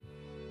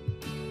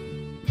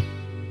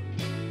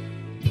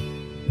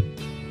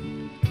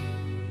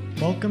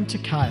Welcome to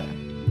Kaya,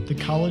 the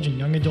college and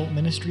young adult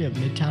ministry of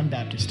Midtown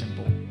Baptist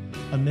Temple,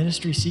 a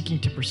ministry seeking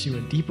to pursue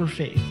a deeper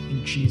faith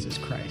in Jesus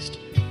Christ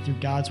through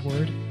God's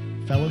Word,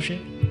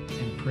 fellowship,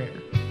 and prayer.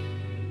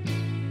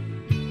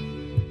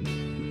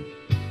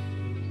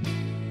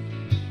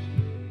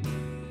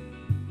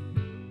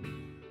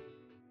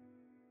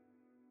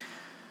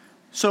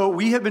 So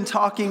we have been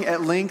talking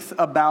at length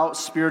about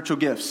spiritual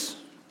gifts.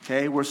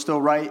 Okay, we're still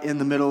right in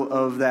the middle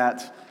of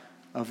that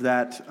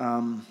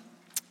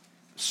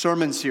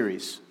sermon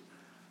series.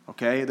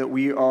 Okay, that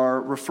we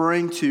are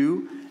referring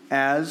to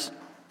as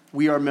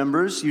we are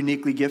members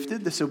uniquely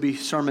gifted. This will be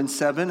sermon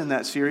 7 in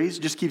that series.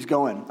 Just keeps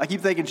going. I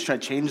keep thinking, should I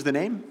change the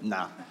name?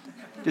 Nah,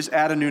 just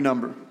add a new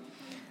number.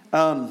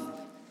 But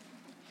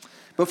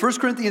 1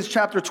 Corinthians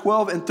chapter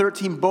 12 and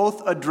 13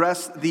 both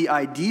address the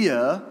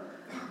idea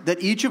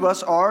that each of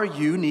us are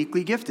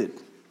uniquely gifted.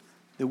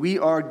 That we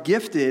are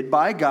gifted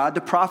by God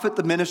to profit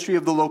the ministry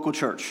of the local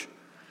church.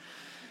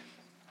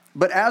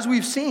 But as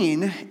we've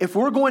seen, if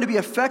we're going to be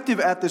effective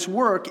at this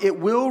work, it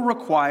will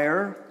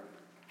require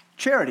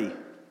charity.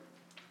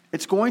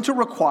 It's going to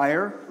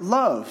require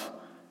love.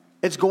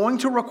 It's going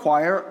to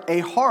require a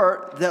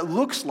heart that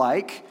looks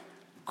like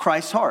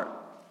Christ's heart.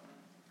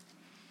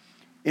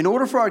 In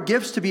order for our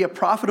gifts to be a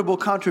profitable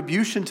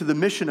contribution to the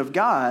mission of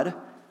God,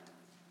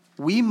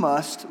 we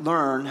must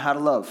learn how to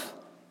love.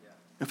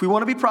 If we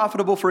want to be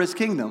profitable for His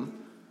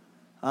kingdom,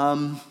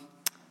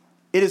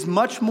 it is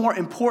much more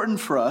important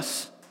for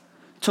us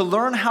to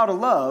learn how to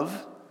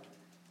love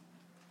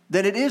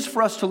than it is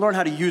for us to learn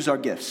how to use our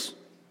gifts.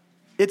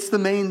 It's the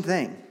main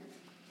thing.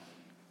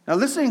 Now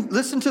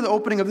listen to the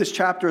opening of this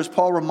chapter as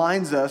Paul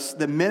reminds us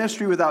that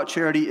ministry without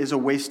charity is a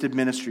wasted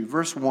ministry.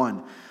 Verse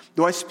 1,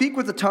 though I speak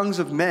with the tongues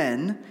of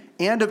men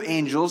and of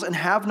angels and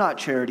have not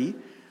charity,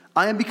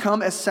 I am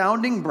become as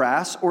sounding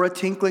brass or a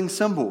tinkling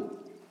cymbal.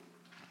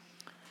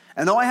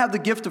 And though I have the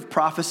gift of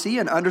prophecy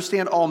and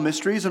understand all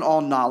mysteries and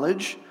all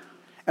knowledge,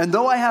 and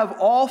though I have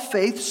all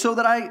faith so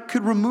that I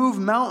could remove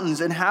mountains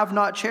and have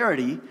not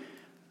charity,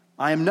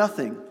 I am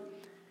nothing.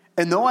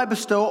 And though I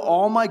bestow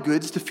all my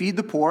goods to feed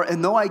the poor,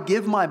 and though I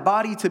give my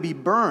body to be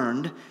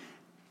burned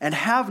and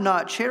have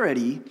not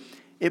charity,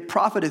 it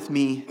profiteth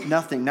me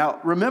nothing. Now,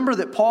 remember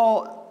that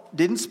Paul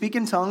didn't speak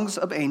in tongues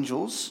of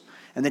angels,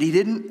 and that he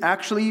didn't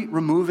actually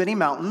remove any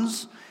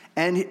mountains.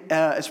 And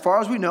as far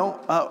as we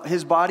know,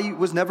 his body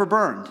was never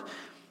burned.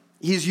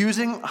 He's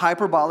using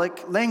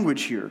hyperbolic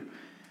language here.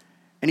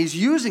 And he's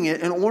using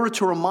it in order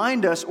to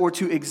remind us or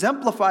to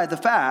exemplify the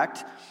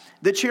fact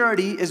that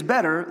charity is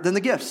better than the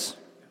gifts.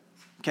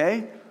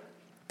 Okay?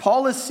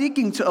 Paul is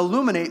seeking to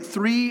illuminate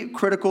 3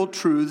 critical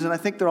truths, and I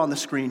think they're on the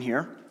screen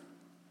here.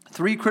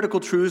 3 critical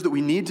truths that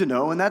we need to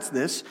know, and that's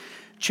this.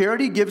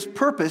 Charity gives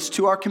purpose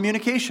to our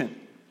communication.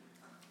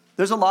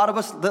 There's a lot of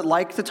us that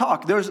like to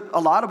talk. There's a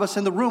lot of us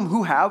in the room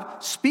who have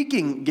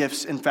speaking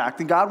gifts, in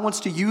fact. And God wants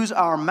to use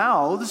our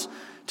mouths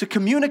to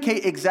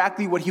communicate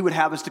exactly what He would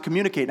have us to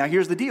communicate. Now,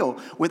 here's the deal.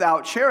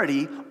 Without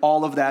charity,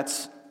 all of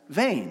that's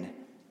vain.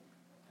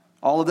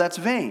 All of that's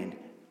vain.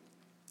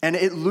 And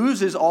it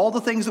loses all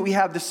the things that we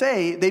have to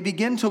say. They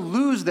begin to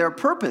lose their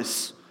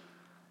purpose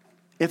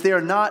if they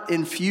are not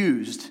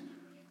infused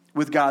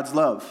with God's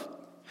love.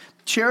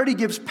 Charity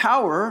gives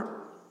power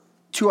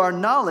to our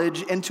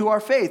knowledge and to our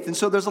faith. And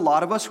so there's a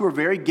lot of us who are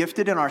very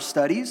gifted in our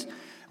studies.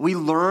 We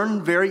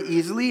learn very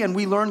easily, and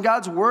we learn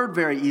God's Word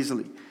very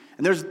easily.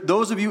 And there's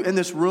those of you in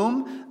this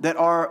room that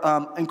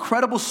are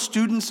incredible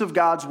students of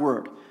God's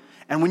Word.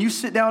 And when you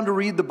sit down to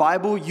read the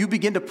Bible, you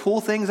begin to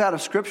pull things out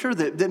of Scripture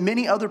that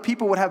many other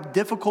people would have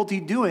difficulty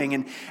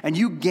doing. And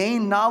you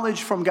gain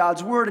knowledge from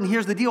God's Word. And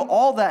here's the deal.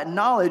 All that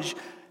knowledge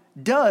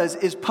does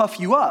is puff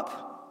you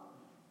up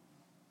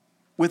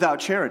without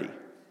charity.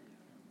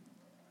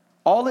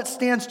 All it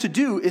stands to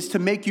do is to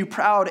make you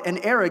proud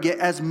and arrogant,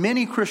 as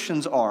many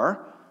Christians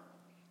are,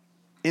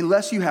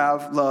 unless you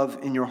have love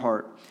in your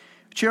heart.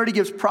 Charity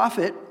gives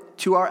profit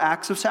to our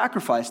acts of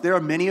sacrifice. There are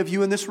many of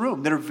you in this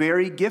room that are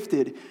very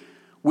gifted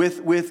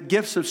with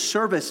gifts of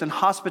service and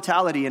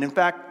hospitality. And in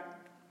fact,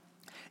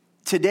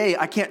 today,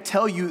 I can't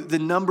tell you the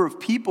number of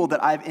people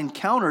that I've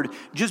encountered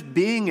just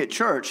being at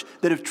church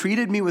that have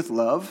treated me with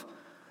love,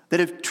 that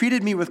have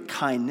treated me with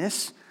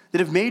kindness, that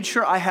have made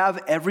sure I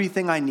have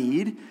everything I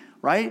need,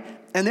 right?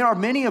 And there are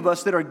many of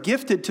us that are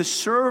gifted to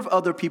serve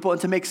other people and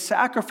to make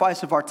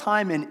sacrifice of our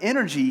time and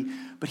energy.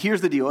 But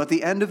here's the deal. At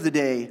the end of the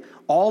day,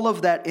 all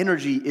of that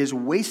energy is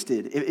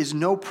wasted. It is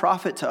no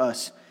profit to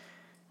us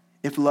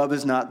if love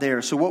is not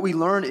there. So what we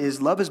learn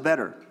is love is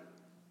better.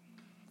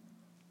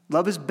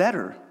 Love is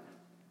better.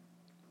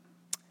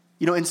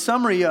 You know, in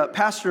summary,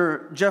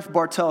 Pastor Jeff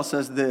Bartell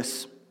says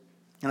this,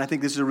 and I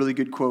think this is a really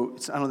good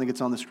quote. I don't think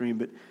it's on the screen,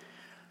 but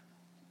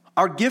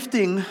our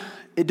gifting,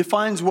 it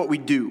defines what we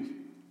do.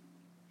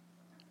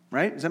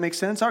 Right? Does that make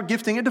sense? Our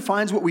gifting, it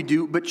defines what we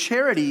do, but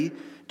charity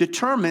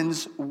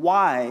determines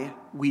why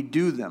we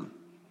do them.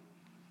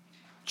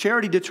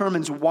 Charity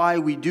determines why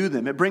we do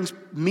them. It brings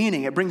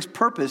meaning, it brings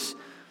purpose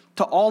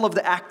to all of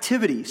the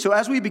activity. So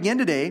as we begin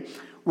today,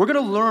 we're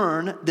going to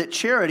learn that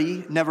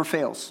charity never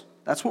fails.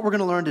 That's what we're going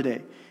to learn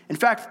today. In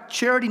fact,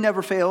 charity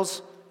never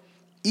fails,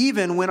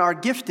 even when our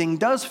gifting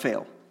does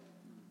fail.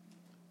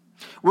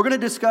 We're going to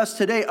discuss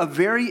today a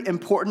very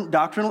important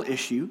doctrinal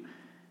issue,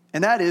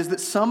 and that is that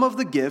some of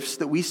the gifts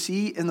that we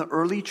see in the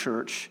early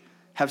church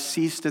have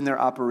ceased in their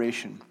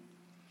operation.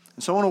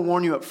 And so I want to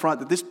warn you up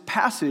front that this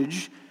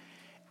passage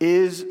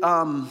is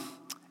a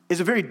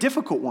very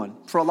difficult one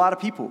for a lot of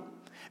people,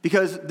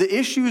 because the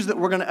issues that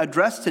we're going to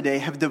address today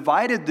have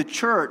divided the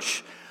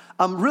church,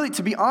 really,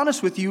 to be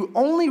honest with you,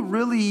 only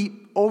really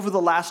over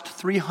the last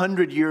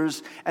 300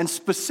 years, and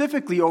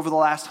specifically over the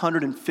last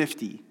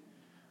 150.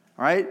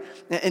 All right?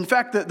 In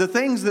fact, the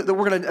things that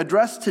we're going to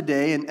address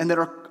today and that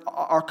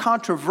are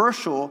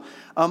controversial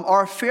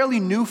are a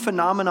fairly new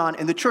phenomenon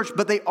in the church,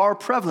 but they are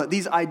prevalent.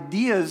 These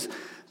ideas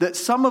that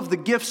some of the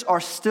gifts are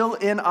still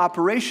in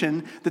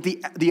operation, that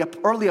the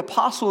early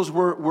apostles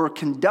were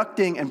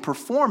conducting and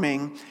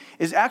performing,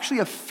 is actually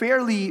a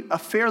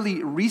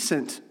fairly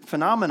recent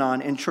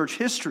phenomenon in church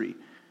history.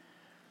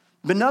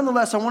 But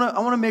nonetheless, I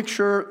want to make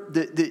sure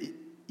that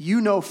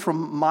you know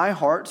from my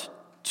heart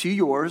to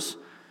yours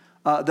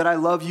that I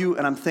love you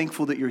and I'm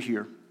thankful that you're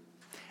here.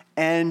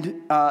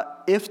 And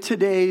if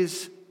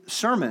today's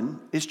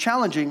sermon is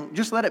challenging,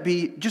 just let it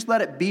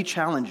be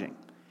challenging.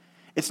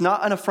 It's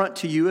not an affront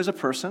to you as a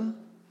person.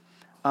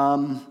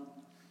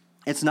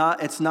 It's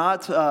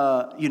not.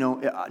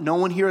 No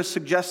one here is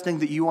suggesting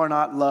that you are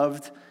not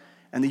loved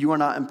and that you are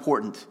not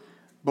important.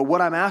 But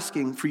what I'm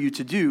asking for you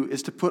to do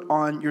is to put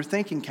on your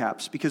thinking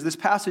caps, because this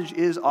passage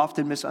is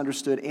often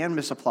misunderstood and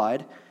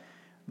misapplied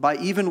by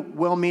even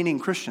well-meaning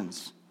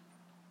Christians,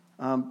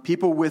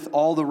 people with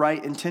all the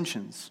right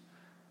intentions,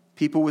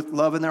 people with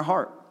love in their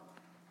heart,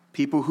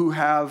 people who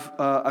have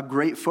a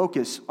great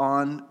focus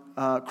on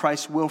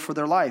Christ's will for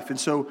their life. And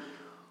so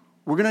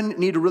we're going to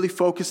need to really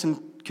focus and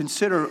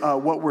consider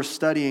what we're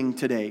studying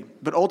today.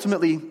 But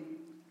ultimately,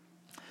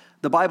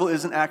 the Bible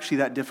isn't actually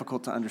that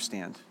difficult to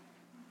understand.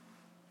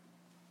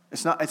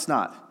 It's not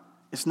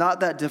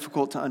that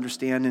difficult to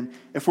understand. And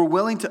if we're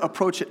willing to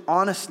approach it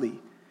honestly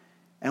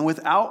and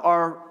without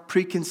our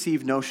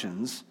preconceived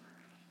notions,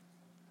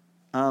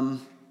 then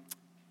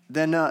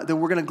we're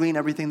going to glean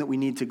everything that we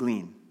need to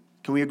glean.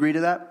 Can we agree to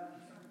that?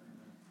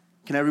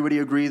 Can everybody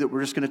agree that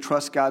we're just going to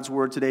trust God's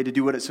word today to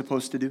do what it's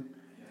supposed to do?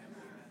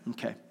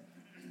 Okay.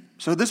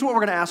 So this is what we're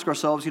going to ask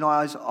ourselves.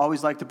 I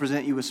always like to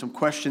present you with some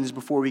questions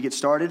before we get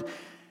started.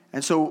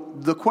 And so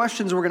the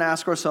questions we're going to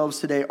ask ourselves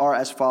today are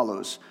as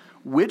follows.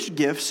 Which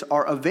gifts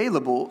are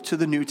available to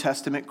the New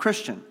Testament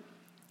Christian?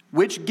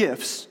 Which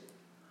gifts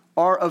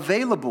are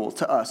available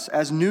to us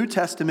as New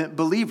Testament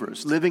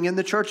believers living in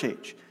the church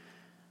age?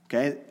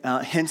 Okay,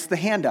 hence the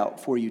handout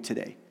for you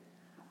today.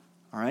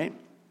 All right?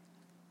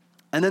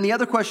 And then the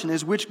other question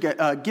is, which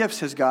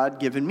gifts has God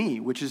given me?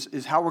 Which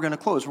is how we're going to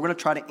close. We're going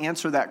to try to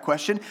answer that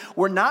question.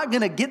 We're not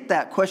going to get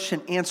that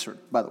question answered,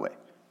 by the way.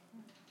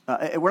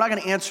 We're not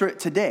going to answer it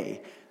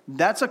today.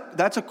 That's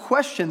a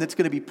question that's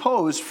going to be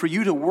posed for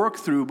you to work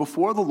through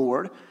before the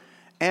Lord.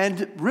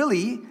 And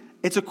really,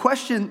 it's a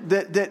question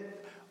that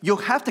you'll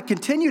have to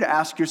continue to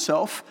ask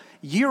yourself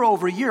year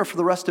over year for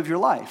the rest of your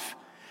life.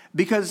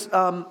 Because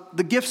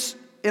the gifts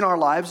in our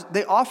lives,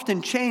 they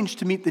often change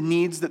to meet the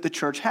needs that the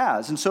church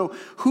has. And so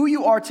who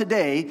you are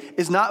today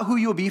is not who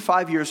you'll be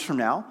 5 years from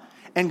now.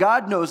 And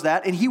God knows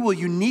that, and he will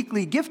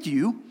uniquely gift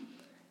you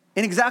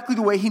in exactly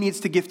the way he needs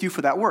to gift you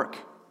for that work.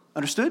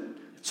 Understood?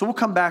 So we'll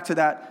come back to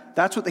that.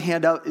 That's what the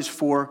handout is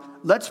for.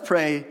 Let's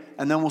pray,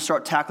 and then we'll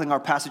start tackling our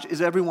passage.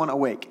 Is everyone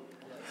awake?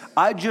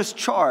 I just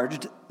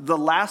charged the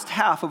last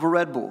half of a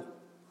Red Bull.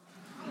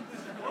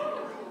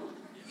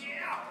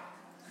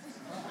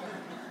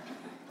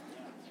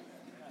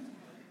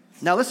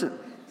 Now listen,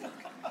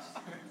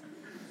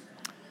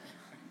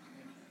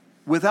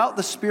 without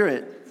the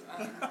Spirit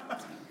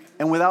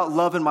and without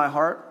love in my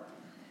heart,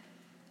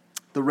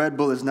 the Red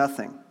Bull is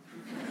nothing.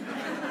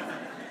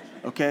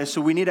 Okay, so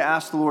we need to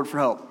ask the Lord for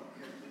help.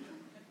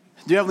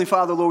 Dear Heavenly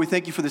Father, Lord, we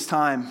thank you for this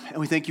time, and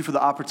we thank you for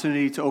the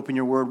opportunity to open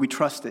your word. We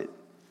trust it.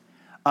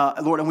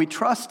 Lord, and we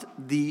trust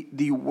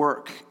the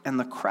work and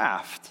the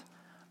craft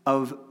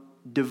of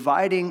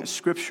dividing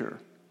Scripture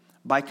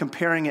by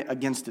comparing it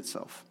against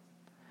itself.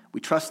 We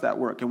trust that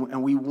work,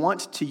 and we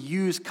want to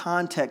use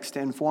context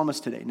to inform us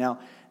today. Now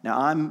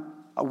I'm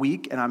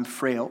weak and I'm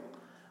frail,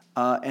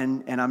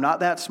 and I'm not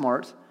that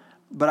smart,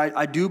 but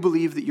I do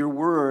believe that your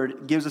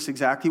word gives us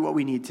exactly what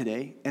we need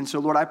today. And so,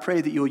 Lord, I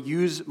pray that you'll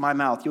use my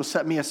mouth. You'll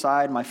set me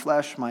aside, my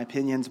flesh, my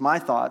opinions, my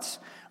thoughts,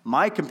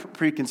 my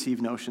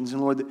preconceived notions,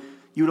 and Lord, that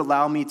you would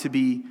allow me to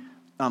be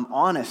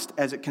honest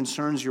as it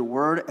concerns your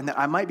word, and that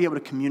I might be able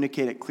to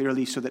communicate it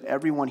clearly so that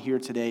everyone here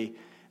today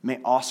may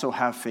also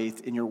have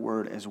faith in your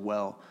word as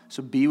well.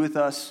 So be with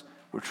us.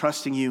 We're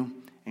trusting you.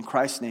 In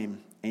Christ's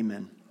name,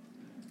 amen.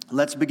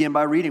 Let's begin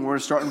by reading. We're going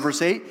to start in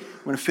verse 8.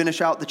 We're going to finish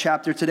out the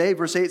chapter today.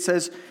 Verse 8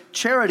 says,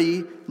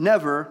 "Charity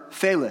never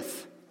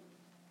faileth.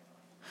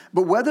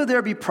 But whether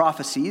there be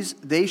prophecies,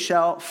 they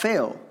shall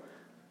fail.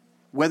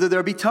 Whether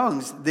there be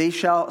tongues, they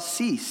shall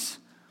cease.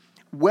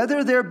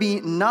 Whether there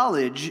be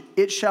knowledge,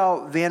 it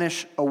shall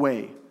vanish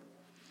away.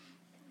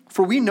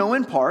 For we know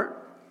in part,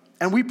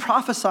 and we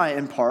prophesy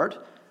in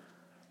part,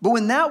 but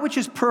when that which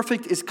is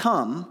perfect is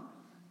come,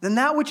 then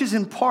that which is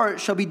in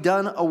part shall be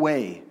done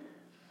away.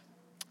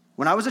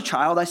 When I was a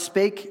child, I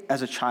spake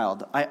as a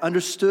child. I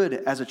understood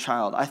as a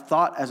child. I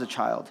thought as a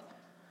child.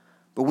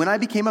 But when I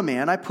became a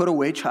man, I put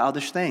away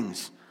childish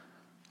things.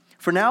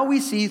 For now we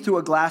see through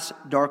a glass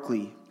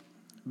darkly,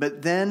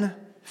 but then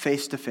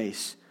face to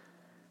face.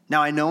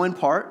 Now I know in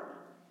part,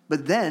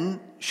 but then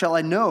shall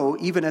I know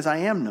even as I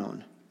am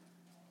known.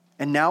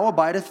 And now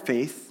abideth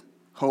faith,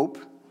 hope,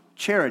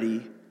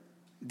 charity,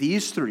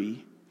 these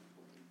three,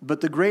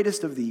 but the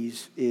greatest of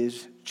these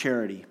is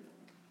charity.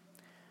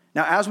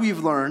 Now, as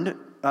we've learned,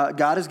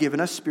 God has given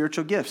us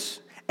spiritual gifts,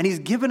 and he's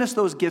given us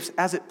those gifts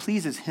as it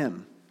pleases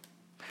him,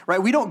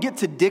 right? We don't get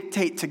to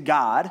dictate to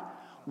God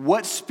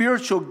what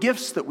spiritual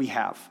gifts that we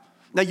have.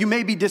 Now, you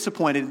may be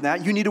disappointed in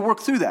that. You need to work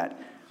through that,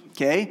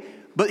 okay?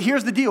 But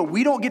here's the deal.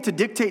 We don't get to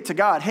dictate to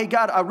God, hey,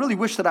 God, I really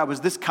wish that I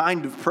was this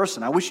kind of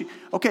person. I wish you,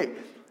 okay.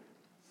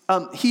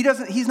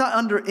 He's not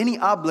under any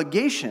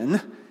obligation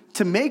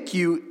to make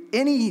you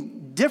any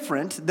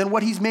different than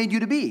what he's made you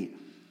to be.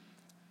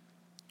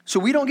 So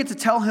we don't get to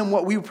tell him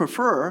what we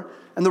prefer.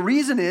 And the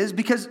reason is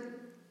because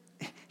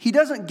he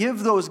doesn't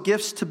give those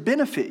gifts to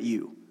benefit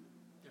you.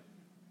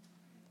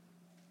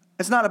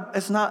 It's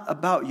not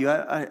about you.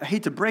 I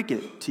hate to break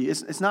it to you.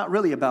 It's not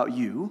really about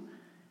you.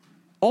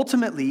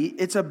 Ultimately,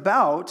 it's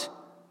about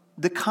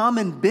the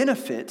common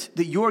benefit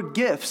that your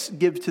gifts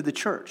give to the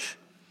church.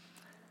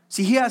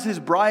 See, he has his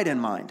bride in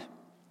mind.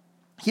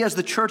 He has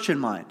the church in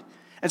mind.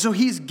 And so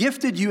he's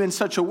gifted you in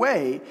such a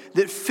way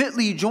that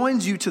fitly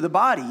joins you to the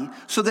body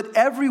so that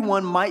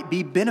everyone might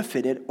be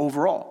benefited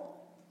overall.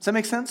 Does that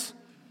make sense?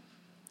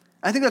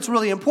 I think that's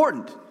really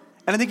important.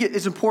 And I think it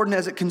is important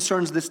as it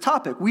concerns this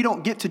topic. We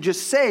don't get to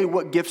just say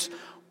what gifts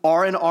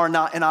are and are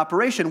not in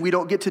operation. We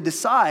don't get to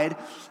decide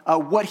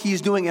what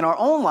he's doing in our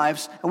own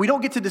lives, and we don't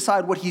get to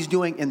decide what he's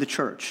doing in the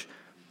church.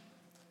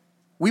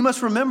 We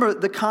must remember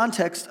the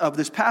context of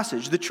this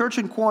passage. The church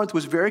in Corinth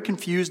was very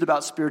confused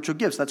about spiritual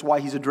gifts. That's why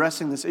he's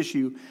addressing this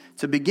issue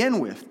to begin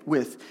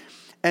with.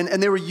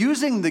 And they were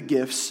using the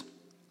gifts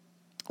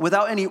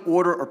without any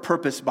order or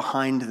purpose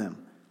behind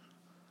them.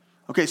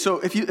 Okay, so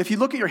if you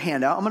look at your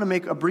handout, I'm going to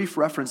make a brief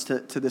reference to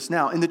this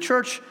now. In the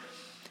church,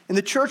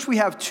 we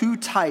have two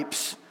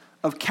types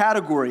of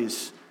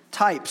categories.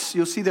 Types.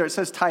 You'll see there, it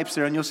says types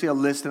there, and you'll see a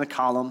list in a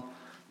column.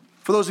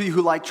 For those of you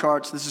who like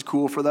charts, this is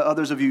cool. For the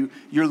others of you,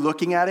 you're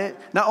looking at it.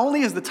 Not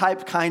only is the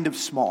type kind of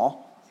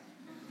small,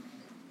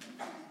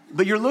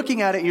 but you're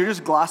looking at it and you're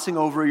just glossing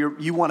over.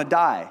 You want to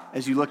die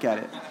as you look at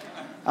it.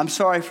 I'm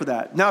sorry for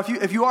that. Now,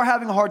 if you are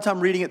having a hard time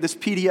reading it, this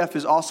PDF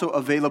is also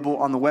available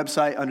on the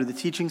website under the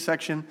teaching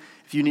section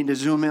if you need to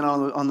zoom in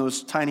on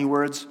those tiny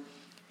words.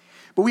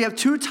 But we have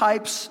two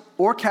types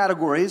or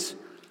categories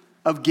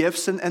of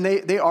gifts, and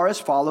they are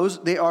as follows.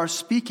 They are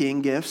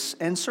speaking gifts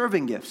and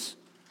serving gifts.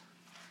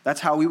 That's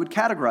how we would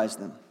categorize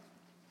them.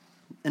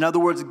 In other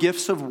words,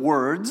 gifts of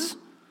words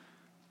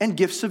and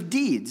gifts of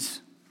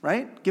deeds,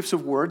 right? Gifts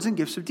of words and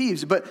gifts of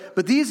deeds. But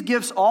these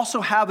gifts also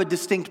have a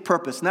distinct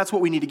purpose, and that's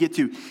what we need to get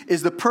to,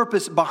 is the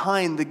purpose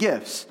behind the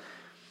gifts.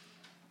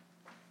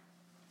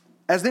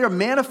 As they are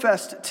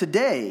manifest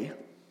today,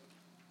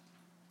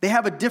 they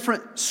have a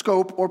different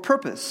scope or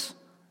purpose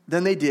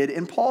than they did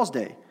in Paul's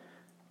day.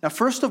 Now,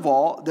 first of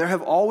all, there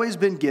have always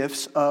been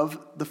gifts of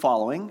the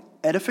following: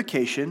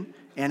 edification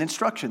and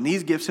instruction.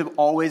 These gifts have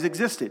always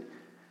existed.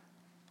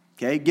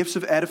 Okay, gifts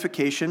of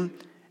edification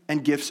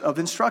and gifts of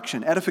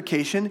instruction.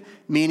 Edification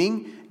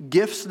meaning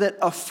gifts that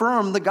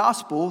affirm the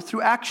gospel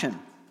through action.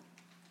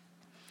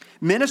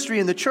 Ministry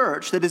in the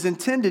church that is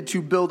intended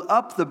to build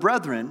up the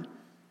brethren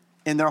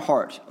in their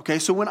heart. Okay,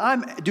 so when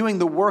I'm doing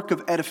the work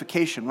of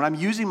edification, when I'm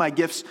using my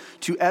gifts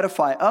to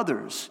edify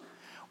others,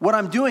 what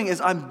I'm doing is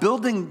I'm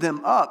building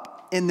them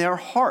up in their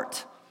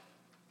heart.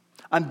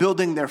 I'm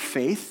building their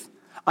faith.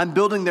 I'm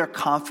building their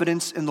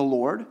confidence in the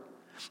Lord.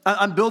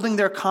 I'm building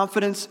their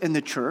confidence in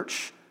the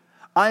church.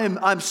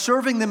 I'm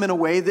serving them in a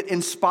way that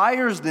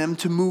inspires them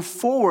to move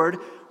forward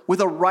with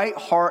a right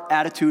heart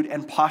attitude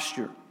and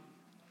posture.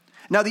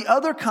 Now, the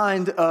other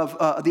kind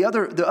of the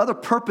other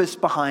purpose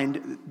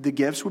behind the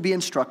gifts would be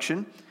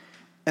instruction,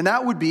 and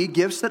that would be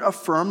gifts that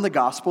affirm the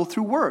gospel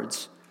through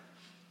words.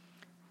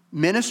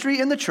 Ministry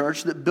in the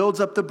church that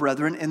builds up the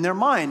brethren in their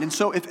mind. And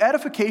so if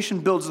edification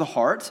builds the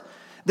heart,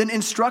 then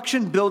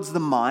instruction builds the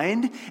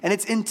mind, and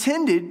it's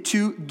intended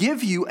to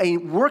give you a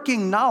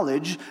working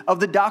knowledge of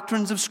the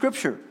doctrines of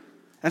Scripture.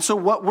 And so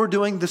what we're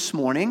doing this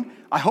morning,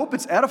 I hope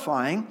it's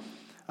edifying.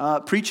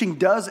 Preaching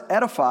does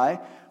edify,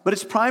 but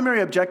its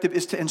primary objective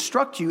is to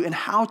instruct you in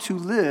how to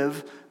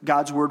live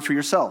God's word for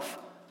yourself.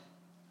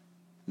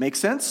 Make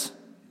sense?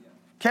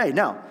 Okay,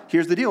 now,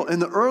 here's the deal. In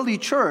the early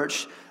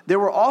church, there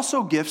were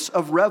also gifts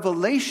of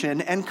revelation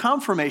and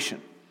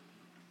confirmation.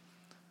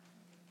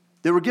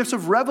 There were gifts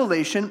of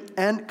revelation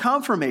and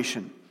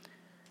confirmation.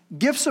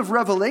 Gifts of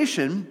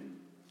revelation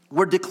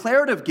were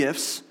declarative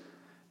gifts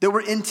that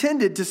were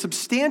intended to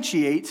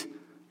substantiate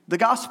the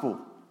gospel.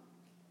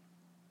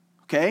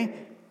 Okay?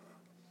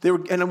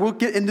 And we'll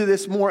get into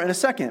this more in a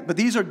second, but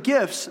these are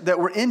gifts that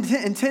were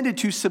intended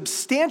to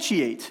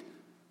substantiate.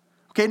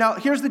 Okay, now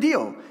here's the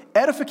deal.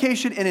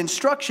 Edification and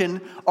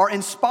instruction are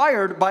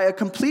inspired by a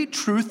complete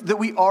truth that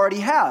we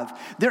already have.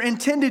 They're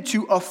intended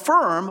to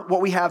affirm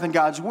what we have in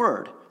God's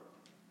word.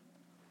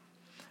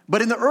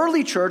 But in the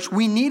early church,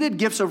 we needed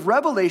gifts of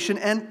revelation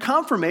and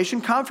confirmation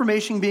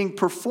being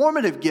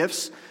performative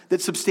gifts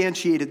that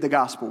substantiated the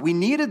gospel. We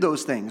needed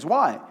those things.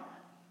 Why?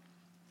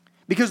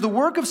 Because the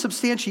work of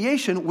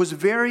substantiation was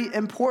very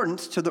important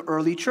to the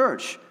early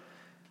church.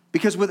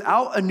 Because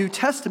without a New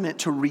Testament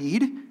to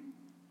read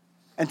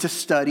and to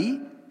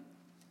study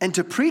and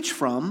to preach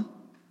from,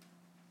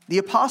 the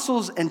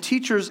apostles and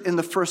teachers in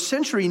the first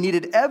century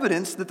needed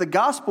evidence that the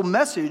gospel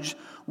message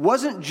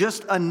wasn't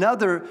just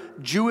another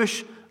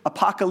Jewish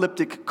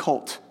apocalyptic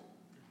cult.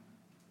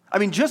 I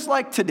mean, just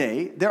like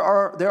today, there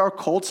are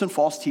cults and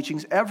false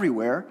teachings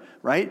everywhere,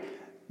 right?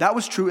 That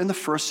was true in the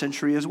first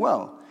century as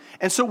well.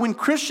 And so when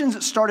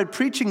Christians started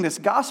preaching this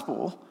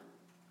gospel,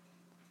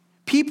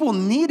 people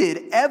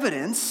needed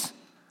evidence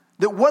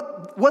that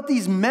what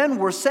these men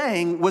were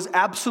saying was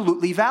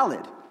absolutely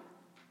valid,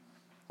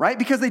 right?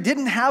 Because they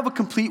didn't have a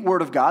complete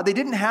word of God. They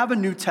didn't have a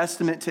New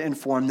Testament to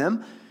inform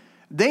them.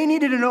 They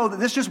needed to know that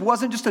this just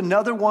wasn't just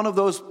another one of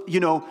those,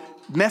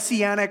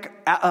 messianic,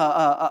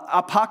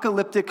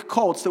 apocalyptic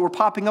cults that were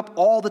popping up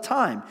all the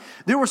time.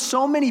 There were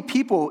so many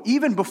people,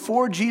 even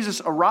before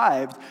Jesus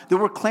arrived, that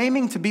were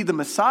claiming to be the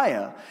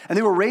Messiah. And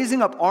they were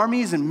raising up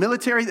armies and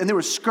military, and there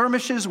were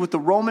skirmishes with the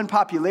Roman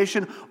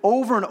population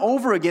over and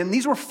over again.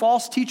 These were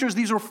false teachers.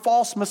 These were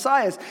false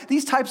messiahs.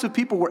 These types of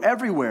people were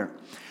everywhere.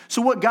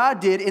 So what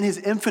God did in his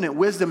infinite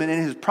wisdom and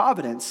in his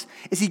providence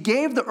is he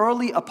gave the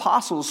early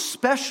apostles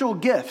special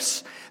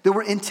gifts that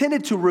were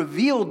intended to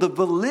reveal the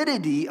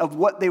validity of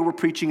what they were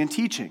preaching and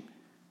teaching.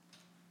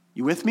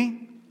 You with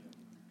me?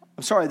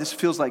 I'm sorry, this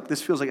feels like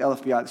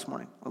LFBI this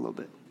morning a little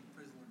bit.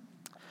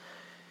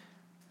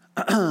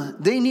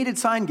 They needed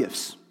sign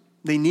gifts.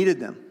 They needed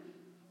them.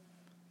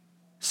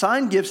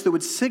 Sign gifts that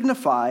would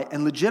signify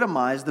and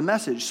legitimize the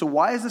message. So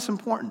why is this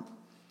important?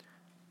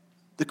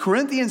 The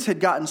Corinthians had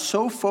gotten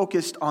so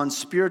focused on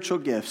spiritual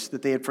gifts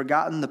that they had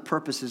forgotten the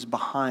purposes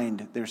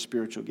behind their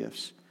spiritual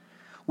gifts,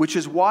 which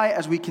is why,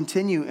 as we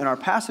continue in our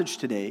passage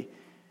today,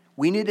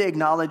 we need to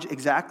acknowledge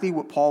exactly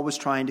what Paul was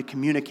trying to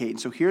communicate. And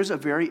so here's a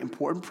very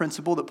important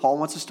principle that Paul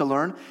wants us to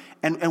learn,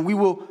 and we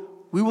will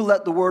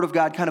let the Word of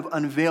God kind of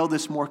unveil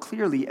this more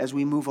clearly as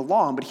we move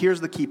along. But here's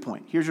the key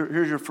point. Here's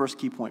your first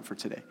key point for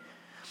today.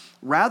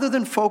 Rather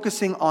than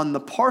focusing on the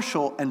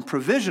partial and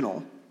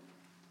provisional,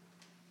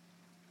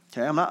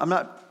 okay, I'm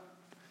not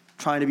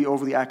trying to be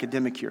overly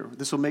academic here.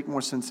 This will make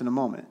more sense in a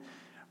moment.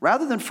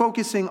 Rather than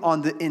focusing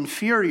on the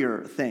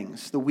inferior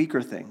things, the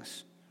weaker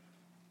things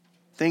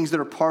that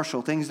are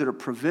partial, things that are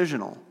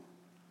provisional,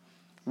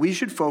 we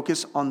should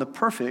focus on the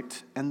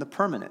perfect and the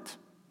permanent.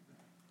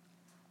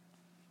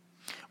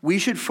 We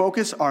should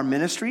focus our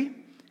ministry.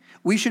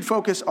 We should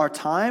focus our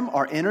time,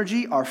 our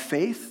energy, our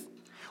faith.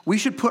 We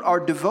should put our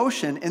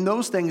devotion in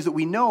those things that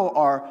we know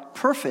are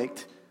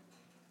perfect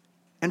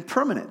and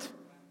permanent.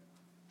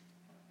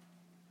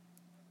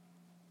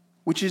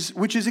 Which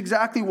is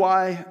exactly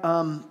why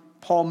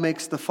Paul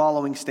makes the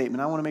following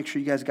statement. I want to make sure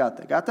you guys got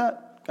that. Got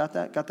that?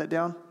 Got that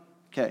down?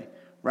 Okay.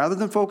 Rather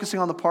than focusing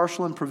on the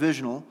partial and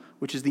provisional,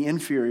 which is the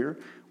inferior,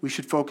 we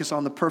should focus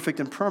on the perfect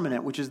and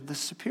permanent, which is the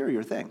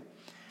superior thing.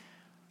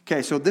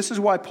 Okay, so this is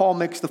why Paul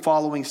makes the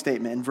following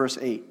statement in verse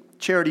 8.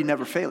 Charity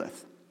never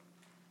faileth.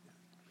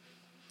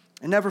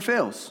 It never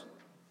fails.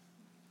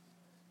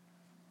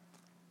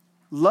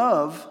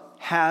 Love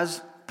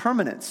has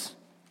permanence.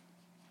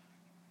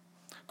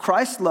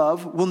 Christ's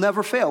love will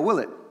never fail, will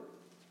it?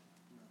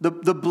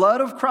 The blood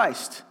of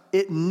Christ,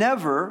 it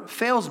never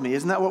fails me.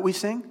 Isn't that what we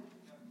sing?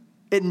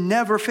 It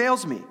never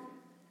fails me.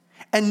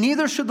 And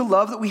neither should the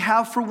love that we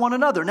have for one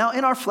another. Now,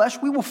 in our flesh,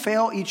 we will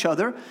fail each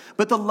other,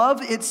 but the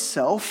love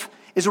itself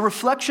is a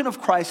reflection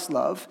of Christ's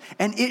love,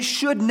 and it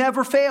should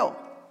never fail.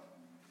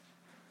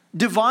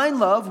 Divine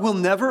love will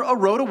never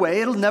erode away.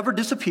 It'll never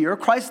disappear.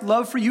 Christ's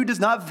love for you does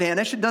not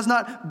vanish. It does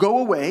not go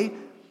away.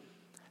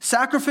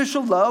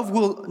 Sacrificial love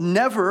will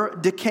never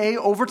decay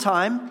over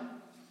time.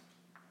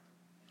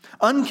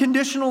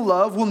 Unconditional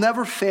love will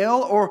never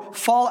fail or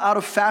fall out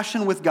of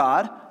fashion with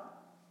God.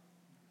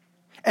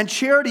 And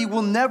charity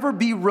will never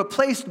be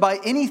replaced by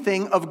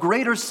anything of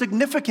greater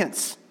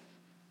significance.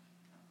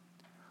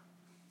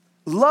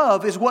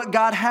 Love is what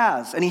God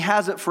has, and He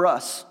has it for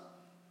us.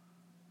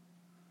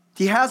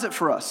 He has it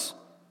for us.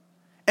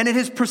 And it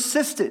has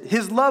persisted.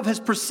 His love has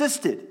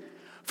persisted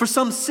for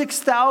some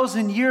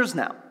 6,000 years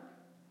now.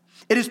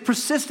 It has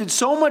persisted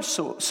so much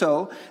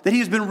so that He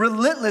has been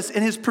relentless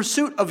in His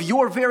pursuit of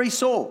your very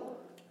soul.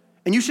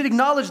 And you should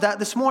acknowledge that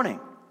this morning.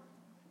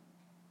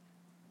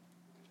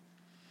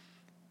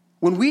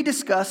 When we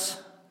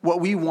discuss what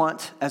we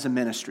want as a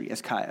ministry,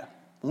 as Kaya,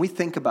 when we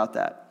think about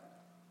that,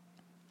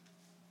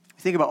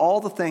 think about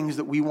all the things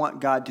that we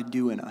want God to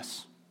do in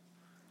us.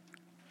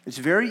 It's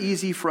very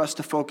easy for us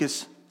to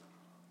focus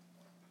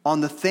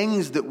on the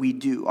things that we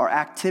do, our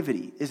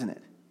activity, isn't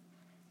it?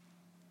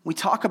 We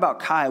talk about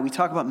Kai, we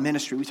talk about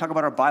ministry, we talk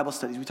about our Bible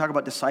studies, we talk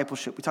about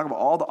discipleship, we talk about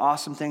all the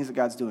awesome things that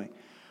God's doing.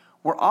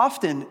 We're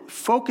often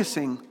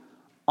focusing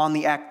on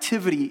the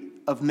activity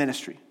of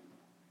ministry,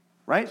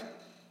 right?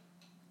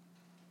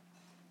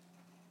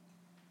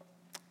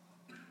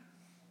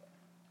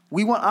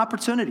 We want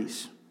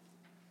opportunities.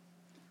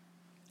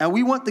 And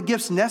we want the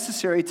gifts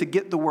necessary to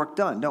get the work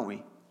done, don't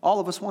we? All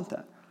of us want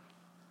that.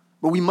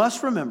 But we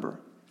must remember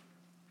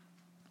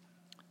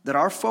that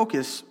our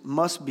focus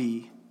must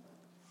be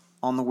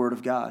on the Word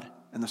of God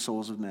and the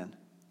souls of men.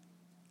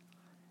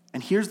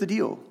 And here's the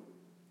deal.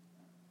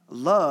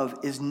 Love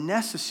is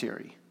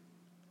necessary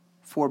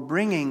for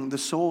bringing the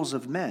souls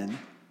of men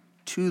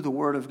to the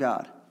Word of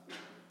God.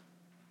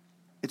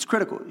 It's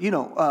critical.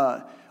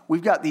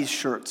 We've got these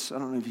shirts. I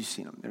don't know if you've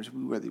seen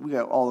them. We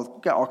got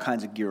all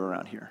kinds of gear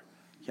around here.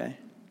 Okay,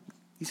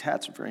 these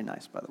hats are very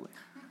nice, by the way.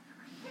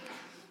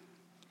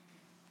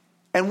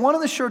 And one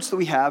of the shirts that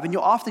we have, and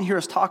you'll often hear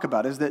us talk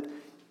about, is that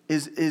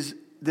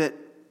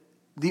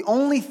the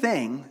only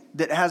thing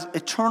that has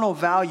eternal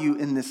value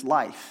in this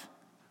life,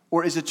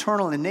 or is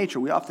eternal in nature,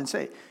 we often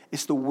say,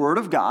 it's the Word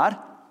of God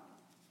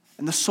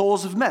and the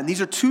souls of men. These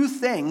are two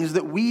things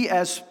that we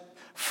as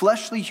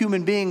fleshly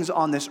human beings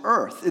on this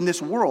earth, in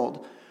this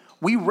world,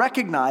 we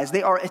recognize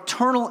they are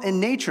eternal in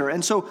nature.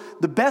 And so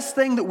the best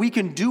thing that we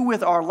can do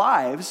with our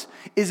lives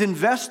is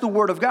invest the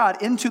Word of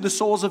God into the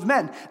souls of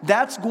men.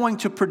 That's going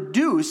to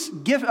produce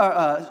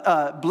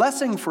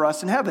blessing for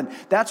us in heaven.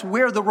 That's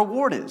where the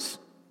reward is.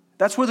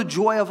 That's where the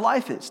joy of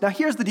life is. Now,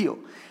 here's the deal.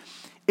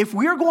 If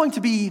we're going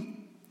to be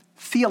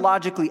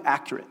theologically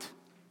accurate,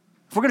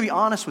 if we're going to be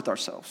honest with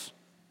ourselves,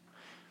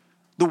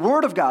 the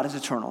Word of God is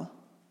eternal.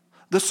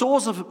 The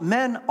souls of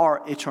men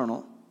are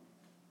eternal.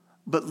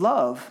 But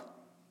love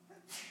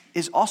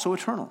is also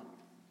eternal.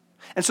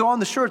 And so on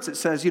the shirts it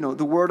says,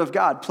 the Word of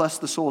God plus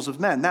the souls of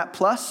men. That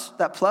plus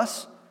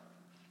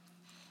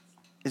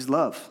is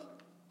love.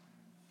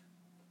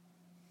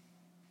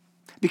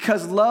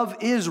 Because love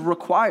is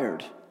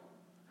required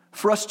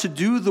for us to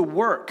do the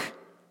work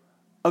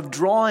of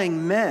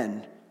drawing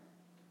men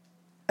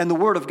and the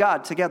Word of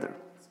God together.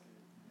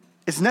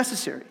 It's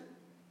necessary.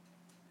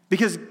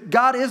 Because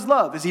God is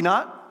love, is He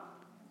not?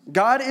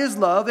 God is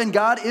love and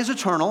God is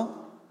eternal.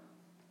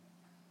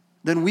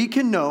 Then we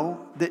can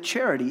know that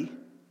charity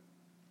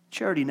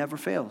never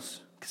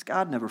fails, because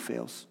God never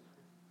fails.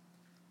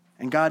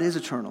 And God is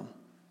eternal.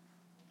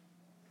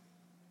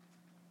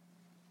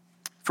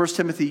 1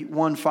 Timothy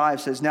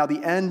 1:5 says, "Now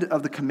the end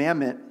of the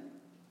commandment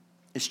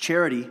is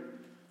charity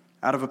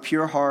out of a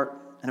pure heart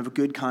and of a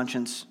good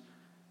conscience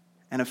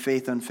and of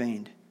faith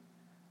unfeigned."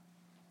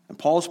 And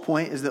Paul's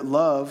point is that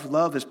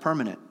love is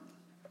permanent.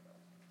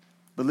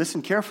 But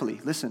listen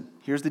carefully. Listen,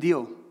 here's the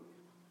deal.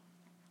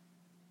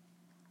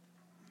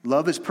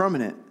 Love is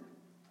permanent,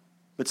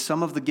 but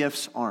some of the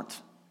gifts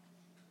aren't.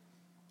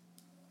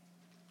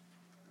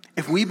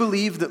 If we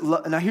believe that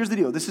now here's the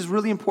deal. This is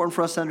really important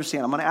for us to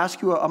understand. I'm going to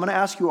ask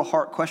you a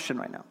heart question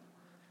right now.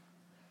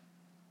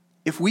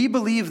 If we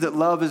believe that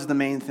love is the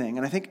main thing,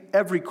 and I think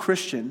every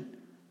Christian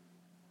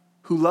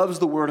who loves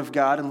the Word of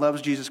God and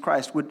loves Jesus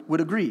Christ would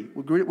agree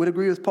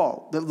with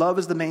Paul that love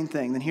is the main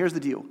thing, then here's the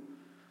deal.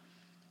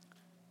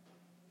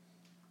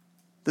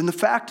 Then the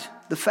fact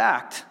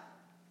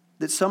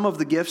that some of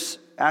the gifts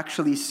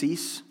actually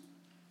cease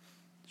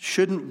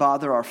shouldn't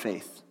bother our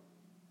faith.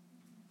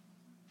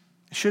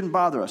 It shouldn't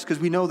bother us because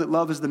we know that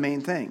love is the main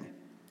thing.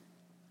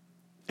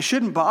 It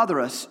shouldn't bother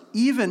us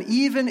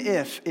even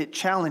if it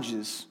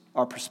challenges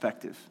our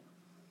perspective.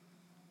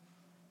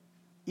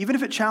 Even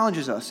if it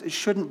challenges us, it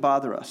shouldn't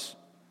bother us.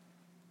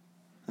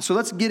 And so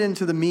let's get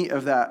into the meat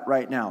of that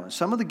right now.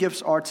 Some of the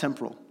gifts are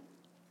temporal.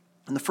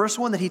 And the first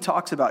one that he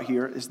talks about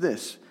here is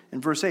this. In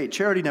verse 8,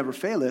 "Charity never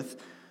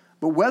faileth,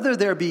 but whether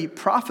there be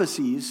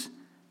prophecies,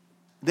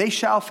 they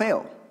shall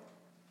fail."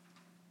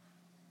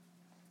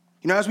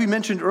 As we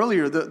mentioned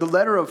earlier, the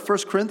letter of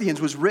 1 Corinthians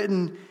was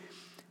written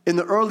in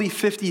the early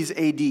 50s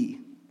AD.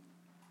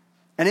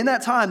 And in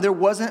that time, there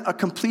wasn't a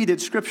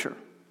completed scripture.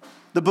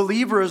 The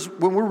believers,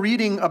 when we're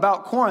reading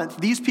about Corinth,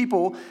 these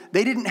people,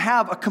 they didn't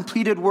have a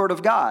completed Word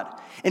of God.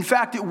 In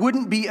fact, it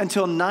wouldn't be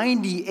until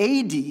 90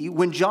 AD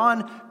when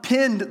John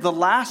penned the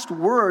last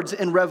words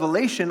in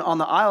Revelation on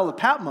the Isle of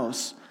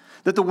Patmos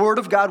that the Word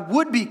of God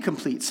would be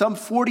complete, some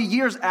 40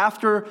 years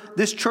after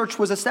this church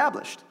was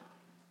established.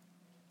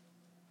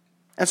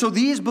 And so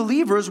these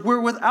believers were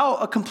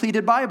without a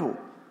completed Bible.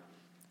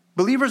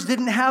 Believers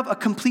didn't have a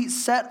complete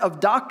set of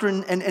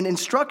doctrine and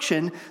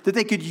instruction that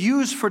they could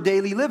use for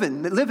daily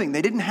living.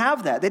 They didn't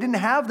have that. They didn't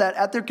have that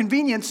at their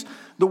convenience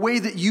the way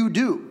that you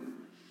do.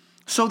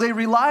 So they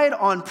relied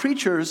on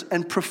preachers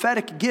and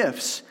prophetic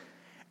gifts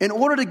in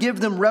order to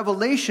give them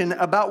revelation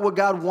about what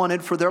God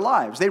wanted for their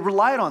lives. They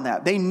relied on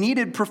that. They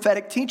needed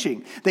prophetic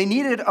teaching. They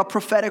needed a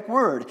prophetic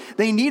word.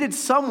 They needed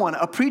someone,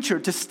 a preacher,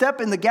 to step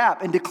in the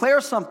gap and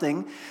declare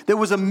something that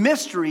was a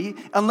mystery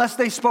unless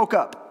they spoke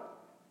up.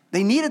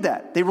 They needed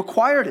that. They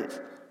required it.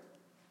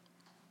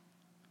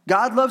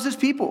 God loves His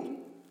people.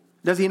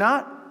 Does He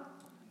not?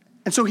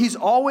 And so he's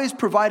always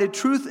provided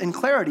truth and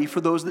clarity for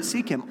those that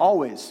seek him,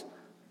 always.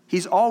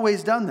 He's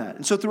always done that.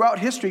 And so throughout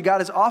history, God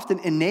has often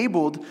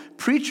enabled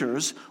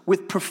preachers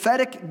with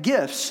prophetic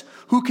gifts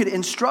who could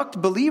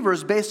instruct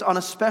believers based on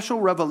a special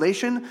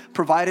revelation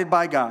provided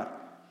by God.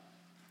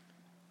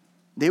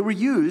 They were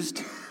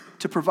used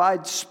to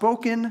provide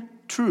spoken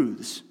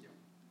truths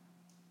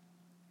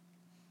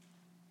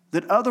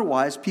that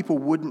otherwise people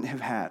wouldn't have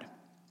had.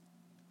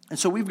 And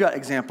so we've got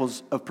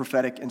examples of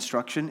prophetic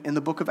instruction in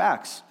the book of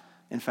Acts,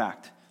 in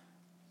fact.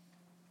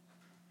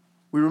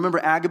 We remember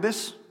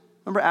Agabus.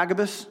 Remember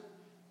Agabus?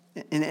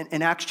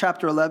 In Acts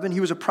chapter 11, he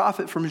was a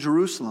prophet from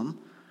Jerusalem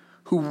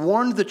who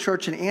warned the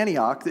church in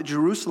Antioch that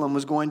Jerusalem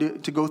was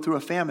going to go through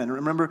a famine.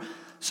 Remember,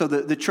 so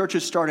the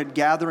churches started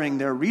gathering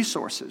their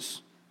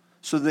resources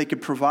so that they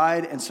could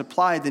provide and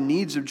supply the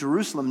needs of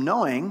Jerusalem,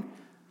 knowing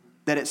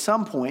that at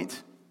some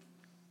point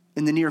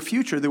in the near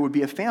future there would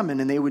be a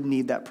famine and they would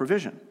need that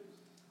provision.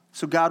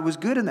 So God was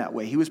good in that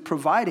way. He was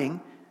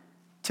providing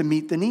to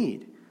meet the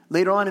need.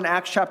 Later on in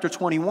Acts chapter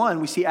 21,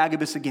 we see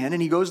Agabus again,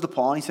 and he goes to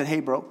Paul, and he said, hey,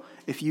 bro,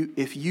 if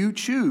you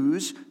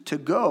choose to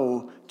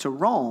go to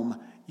Rome,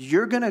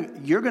 you're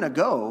gonna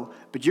go,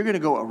 but you're gonna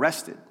go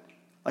arrested.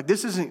 Like,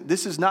 this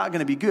is not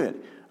gonna be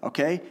good,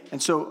 okay?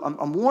 And so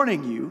I'm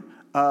warning you,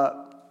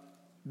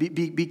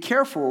 be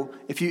careful.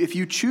 If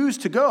you choose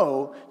to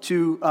go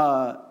to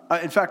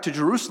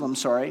Jerusalem,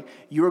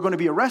 you are going to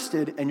be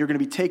arrested, and you're going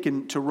to be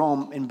taken to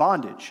Rome in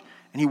bondage.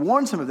 And he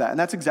warns him of that, and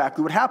that's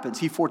exactly what happens.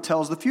 He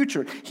foretells the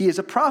future. He is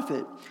a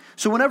prophet.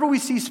 So whenever we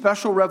see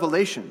special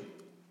revelation,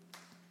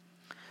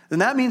 then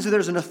that means that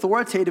there's an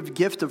authoritative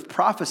gift of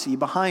prophecy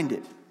behind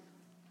it.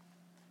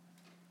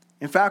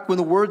 In fact, when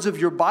the words of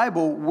your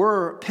Bible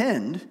were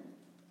penned,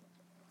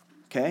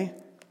 okay,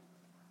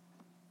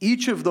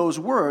 each of those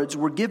words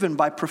were given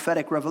by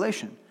prophetic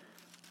revelation.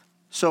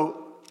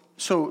 So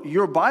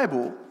your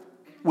Bible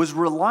was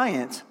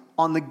reliant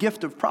on the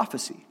gift of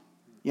prophecy.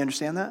 You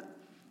understand that?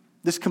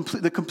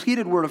 The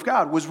completed Word of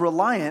God was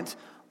reliant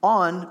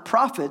on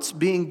prophets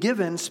being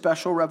given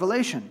special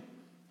revelation.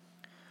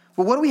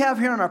 Well, what do we have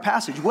here in our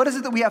passage? What is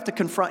it that we have to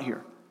confront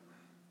here?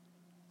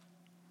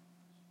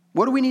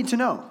 What do we need to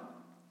know?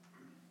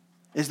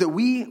 Is that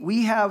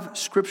we have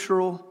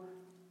scriptural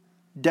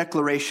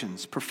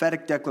declarations,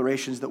 prophetic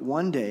declarations that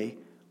one day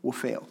will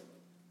fail.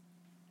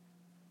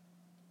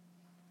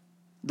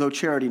 Though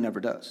charity never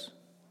does.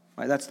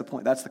 Right? That's the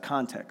point. That's the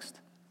context.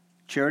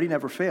 Charity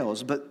never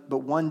fails, but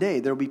one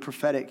day there will be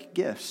prophetic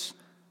gifts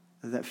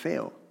that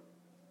fail.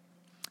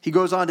 He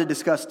goes on to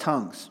discuss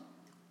tongues.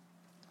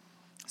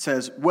 It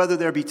says, whether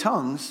there be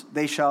tongues,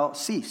 they shall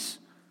cease.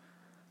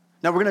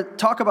 Now we're going to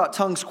talk about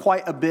tongues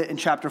quite a bit in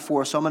chapter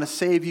 4, so I'm going to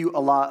save you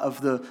a lot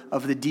of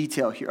the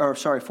detail here.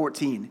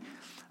 14.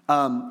 So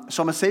I'm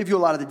going to save you a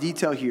lot of the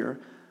detail here.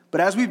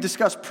 But as we've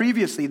discussed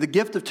previously, the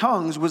gift of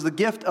tongues was the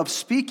gift of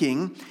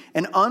speaking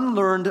an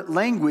unlearned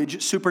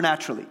language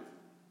supernaturally.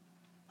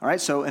 All right,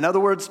 so in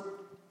other words,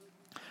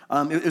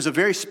 it was a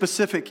very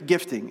specific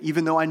gifting,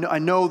 even though I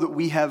know that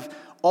we have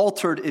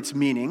altered its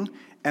meaning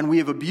and we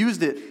have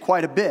abused it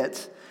quite a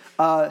bit.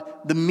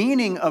 The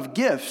meaning of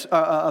gifts,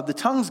 of the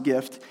tongues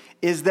gift,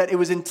 is that it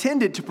was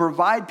intended to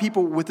provide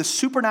people with a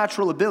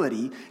supernatural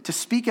ability to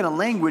speak in a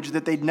language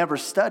that they'd never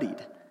studied,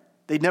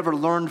 they'd never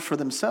learned for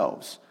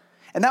themselves.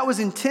 And that was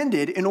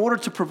intended in order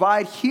to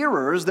provide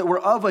hearers that were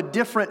of a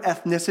different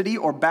ethnicity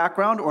or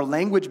background or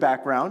language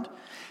background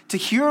to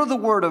hear the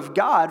word of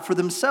God for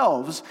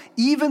themselves.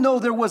 Even though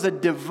there was a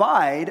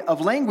divide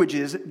of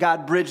languages,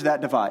 God bridged that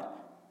divide.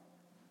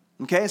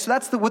 Okay, so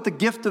that's what the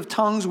gift of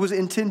tongues was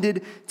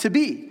intended to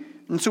be.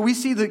 And so we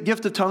see the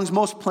gift of tongues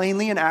most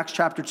plainly in Acts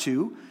chapter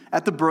 2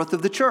 at the birth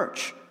of the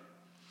church,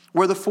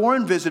 where the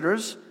foreign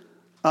visitors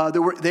that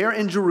were there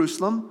in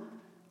Jerusalem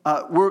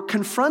were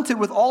confronted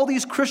with all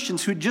these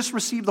Christians who had just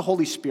received the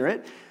Holy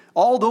Spirit.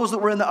 All those that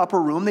were in the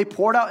upper room, they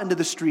poured out into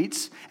the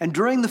streets, and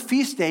during the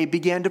feast day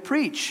began to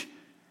preach.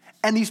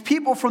 And these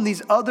people from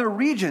these other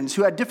regions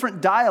who had different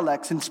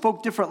dialects and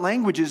spoke different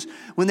languages,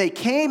 when they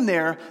came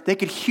there, they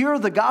could hear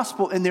the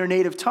gospel in their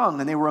native tongue,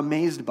 and they were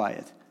amazed by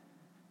it.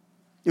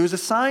 It was a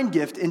sign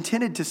gift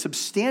intended to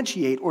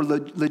substantiate or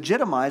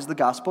legitimize the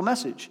gospel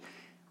message,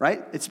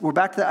 right? We're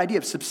back to the idea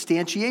of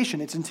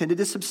substantiation. It's intended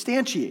to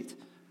substantiate.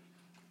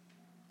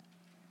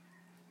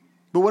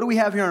 But what do we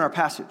have here in our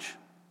passage?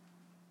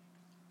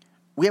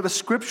 We have a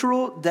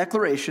scriptural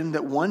declaration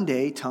that one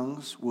day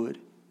tongues would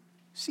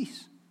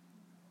cease.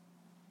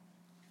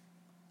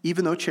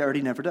 Even though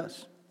charity never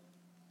does.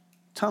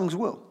 Tongues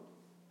will.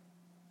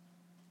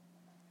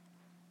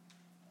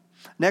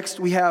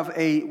 Next, we have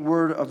a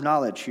word of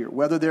knowledge here.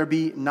 Whether there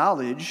be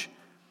knowledge,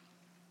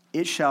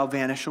 it shall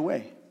vanish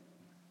away.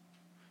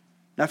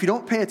 Now, if you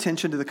don't pay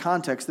attention to the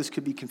context, this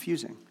could be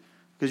confusing.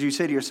 Because you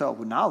say to yourself,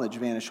 well, knowledge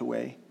vanish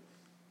away.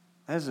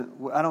 I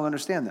don't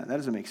understand that. That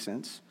doesn't make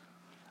sense.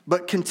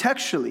 But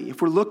contextually,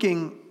 if we're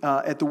looking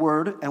at the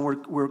word and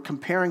we're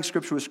comparing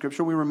Scripture with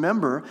Scripture, we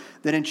remember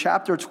that in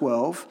chapter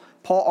 12,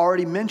 Paul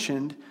already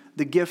mentioned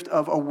the gift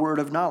of a word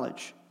of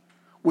knowledge,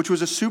 which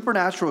was a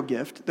supernatural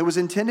gift that was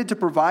intended to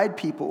provide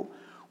people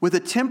with a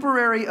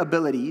temporary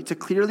ability to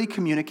clearly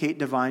communicate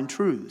divine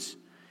truths.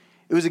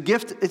 It was a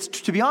gift,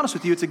 to be honest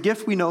with you, it's a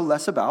gift we know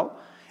less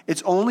about.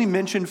 It's only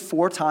mentioned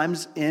 4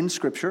 times in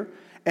Scripture,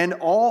 and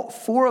all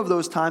 4 of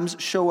those times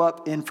show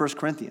up in 1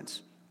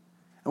 Corinthians.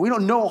 And we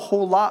don't know a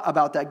whole lot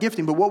about that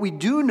gifting, but what we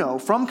do know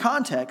from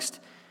context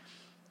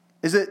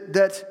is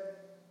that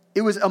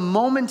it was a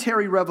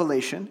momentary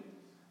revelation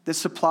that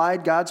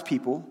supplied God's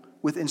people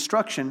with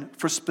instruction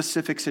for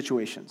specific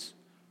situations.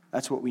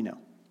 That's what we know.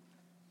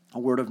 A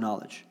word of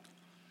knowledge.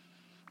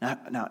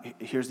 Now,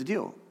 here's the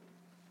deal.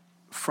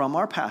 From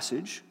our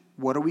passage,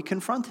 what are we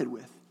confronted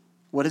with?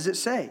 What does it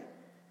say?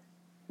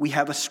 We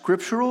have a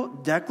scriptural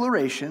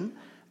declaration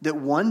that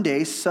one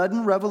day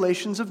sudden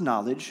revelations of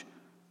knowledge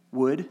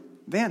would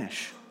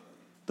vanish.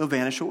 They'll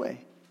vanish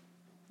away.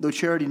 Though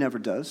charity never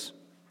does,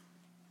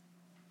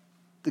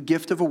 the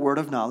gift of a word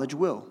of knowledge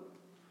will.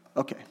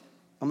 Okay,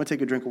 I'm going to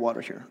take a drink of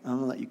water here. I'm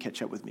going to let you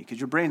catch up with me because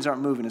your brains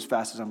aren't moving as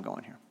fast as I'm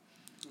going here.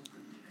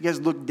 You guys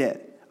look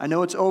dead. I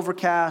know it's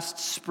overcast,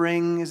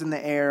 spring is in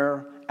the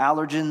air,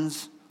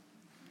 allergens.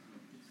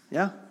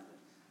 Yeah?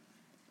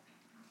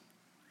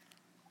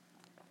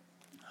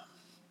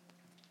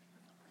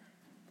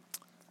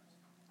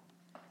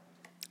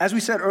 As we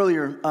said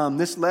earlier,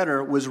 this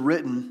letter was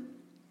written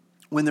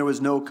when there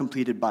was no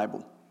completed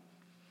Bible.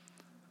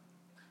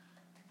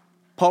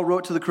 Paul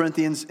wrote to the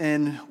Corinthians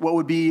in what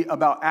would be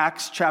about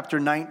Acts chapter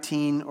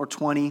 19 or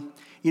 20.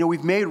 You know,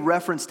 we've made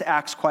reference to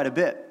Acts quite a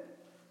bit,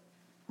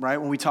 right?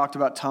 When we talked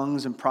about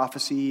tongues and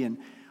prophecy, and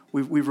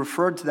we've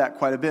referred to that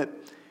quite a bit.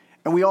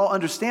 And we all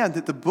understand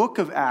that the book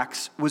of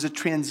Acts was a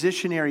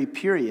transitionary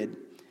period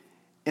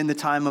in the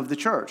time of the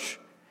church.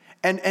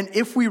 And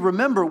if we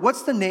remember,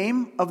 what's the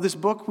name of this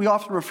book? We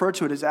often refer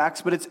to it as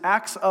Acts, but it's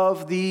Acts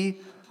of the...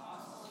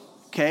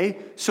 Okay,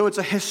 so it's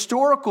a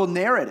historical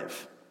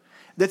narrative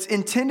that's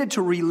intended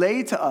to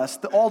relay to us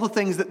all the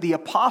things that the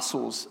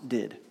apostles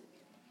did.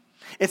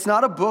 It's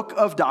not a book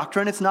of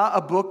doctrine. It's not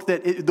a book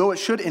that, though it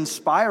should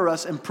inspire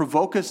us and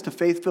provoke us to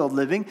faith-filled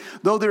living,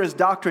 though there is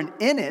doctrine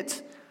in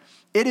it,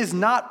 it is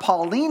not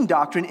Pauline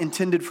doctrine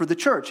intended for the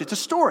church. It's a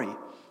story.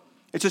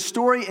 It's a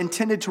story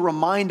intended to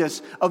remind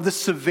us of the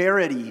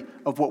severity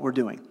of what we're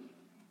doing.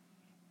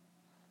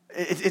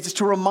 It's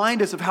to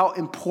remind us of how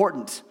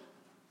important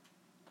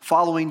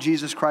following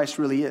Jesus Christ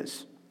really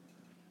is.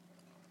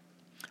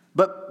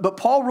 But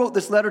Paul wrote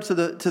this letter to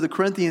the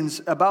Corinthians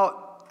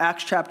about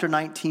Acts chapter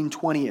 19,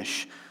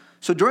 20-ish.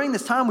 So during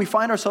this time, we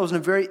find ourselves in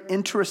a very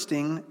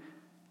interesting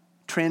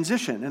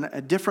transition, in a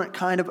different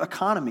kind of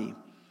economy.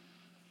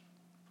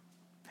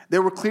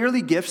 There were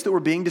clearly gifts that were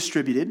being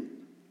distributed,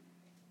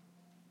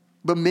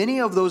 but many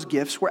of those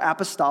gifts were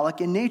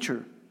apostolic in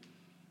nature.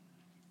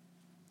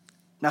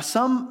 Now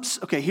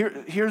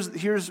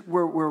here's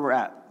where we're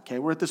at. Okay,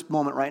 we're at this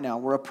moment right now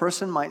where a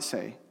person might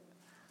say,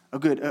 a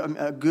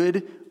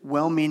good,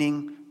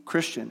 well-meaning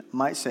Christian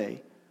might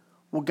say,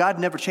 well, God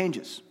never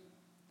changes.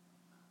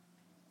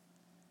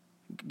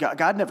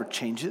 God never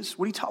changes.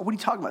 What are you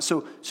talking about?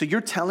 So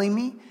you're telling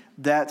me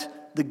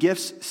that the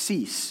gifts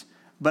cease,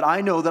 but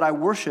I know that I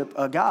worship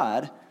a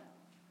God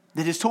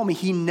that has told me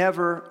he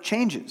never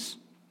changes.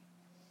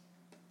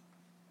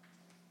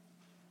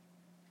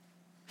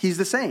 He's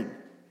the same.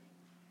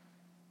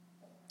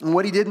 And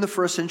what he did in the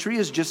first century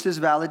is just as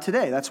valid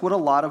today. That's what a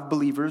lot of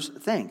believers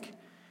think.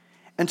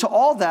 And to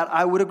all that,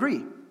 I would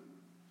agree.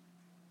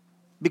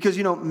 Because,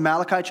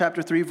 Malachi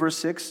chapter 3, verse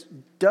 6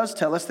 does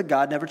tell us that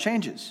God never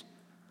changes.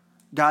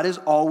 God is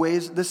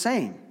always the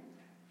same.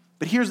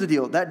 But here's the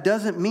deal. That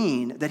doesn't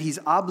mean that he's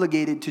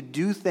obligated to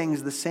do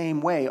things the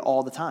same way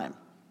all the time.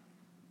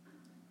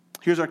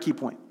 Here's our key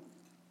point.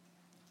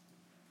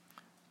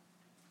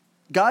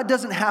 God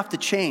doesn't have to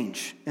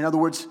change. In other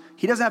words,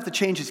 he doesn't have to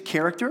change his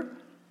character.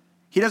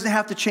 He doesn't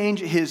have to change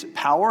his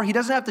power. He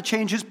doesn't have to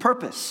change his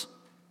purpose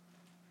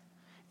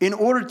in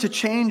order to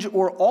change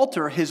or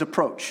alter his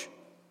approach.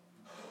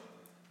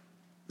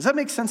 Does that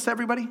make sense to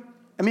everybody?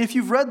 I mean, if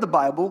you've read the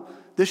Bible,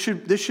 this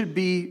should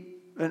be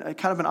a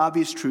kind of an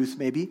obvious truth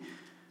maybe.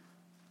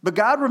 But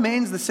God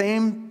remains the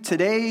same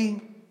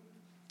today,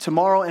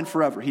 tomorrow, and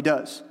forever. He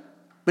does.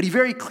 But he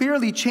very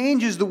clearly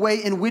changes the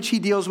way in which he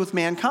deals with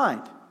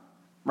mankind.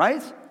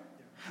 Right?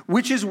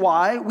 Which is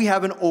why we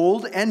have an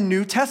Old and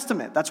New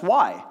Testament. That's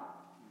why.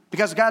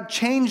 Because God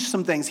changed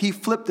some things. He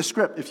flipped the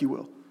script, if you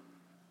will.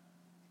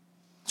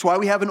 It's why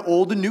we have an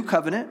Old and New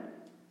Covenant.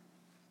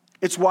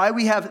 It's why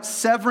we have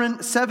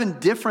seven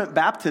different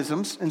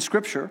baptisms in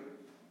Scripture.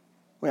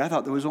 Wait, I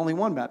thought there was only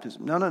one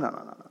baptism. No.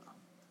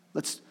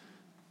 Let's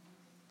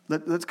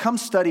come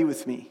study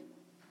with me.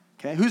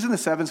 Okay? Who's in the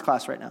sevens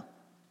class right now?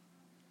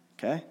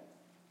 Okay?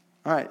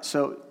 All right,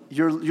 so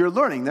you're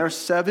learning. There are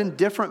 7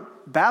 different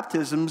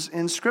baptisms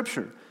in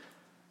Scripture.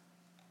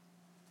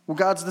 Well,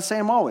 God's the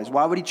same always.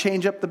 Why would he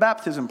change up the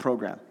baptism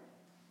program?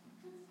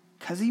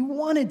 Because he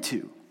wanted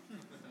to.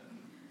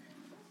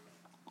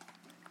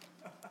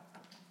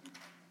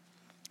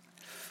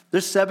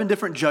 There's 7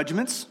 different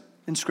judgments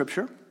in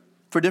Scripture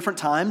for different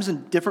times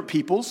and different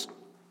peoples.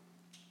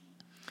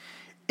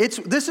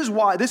 This is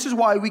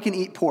why we can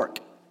eat pork.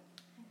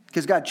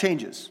 Because God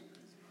changes.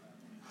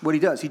 What he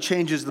does, he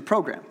changes the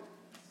program.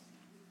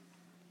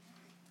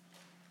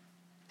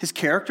 His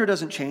character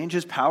doesn't change.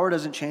 His power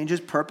doesn't change. His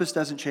purpose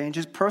doesn't change.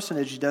 His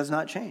personage does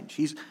not change.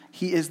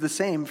 He is the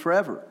same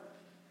forever.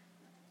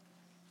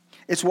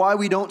 It's why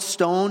we don't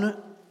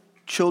stone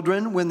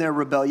children when they're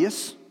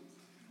rebellious.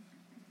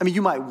 I mean,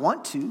 you might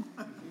want to.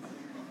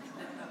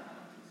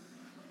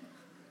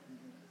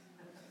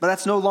 But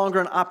that's no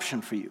longer an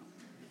option for you.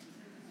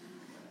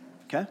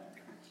 Okay?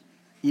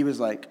 He was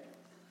like,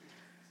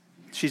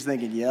 she's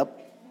thinking,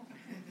 yep,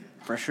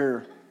 for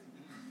sure.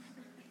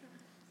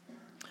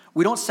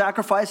 We don't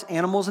sacrifice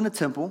animals in a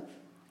temple,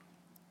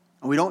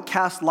 and we don't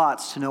cast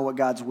lots to know what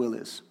God's will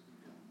is.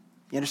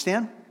 You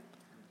understand?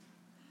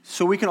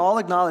 So we can all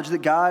acknowledge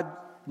that God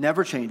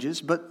never changes,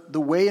 but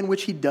the way in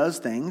which he does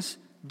things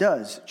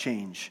does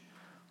change.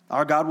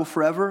 Our God will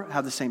forever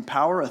have the same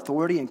power,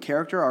 authority, and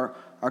character.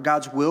 Our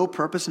God's will,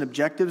 purpose, and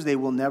objectives, they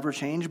will never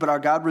change, but our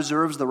God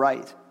reserves the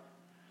right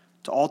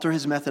to alter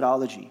his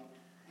methodology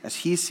as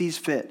he sees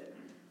fit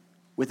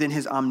within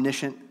his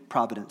omniscient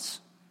providence.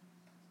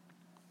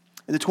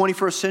 In the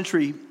 21st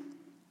century,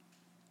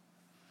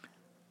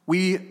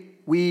 we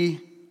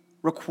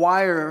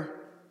require,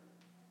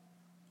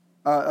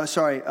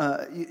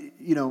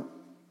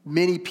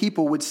 many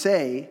people would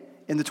say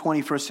in the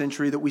 21st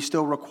century that we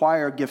still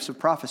require gifts of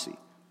prophecy.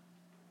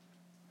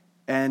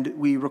 And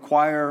we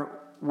require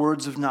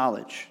words of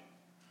knowledge.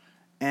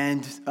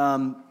 And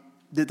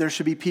that there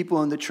should be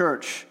people in the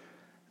church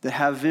that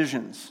have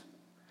visions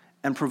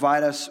and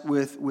provide us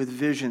with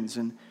visions.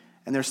 And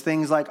there's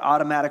things like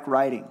automatic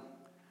writing,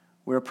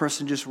 where a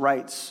person just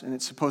writes, and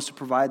it's supposed to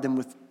provide them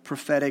with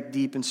prophetic,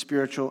 deep, and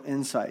spiritual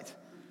insight.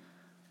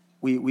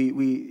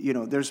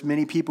 There's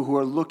many people who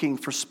are looking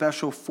for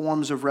special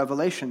forms of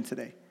revelation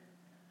today.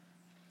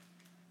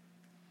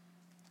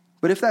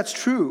 But if that's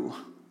true,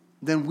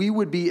 then we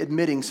would be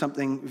admitting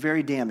something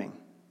very damning.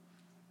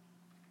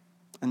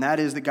 And that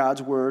is that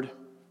God's word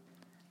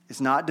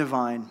is not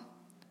divine,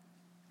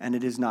 and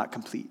it is not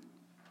complete.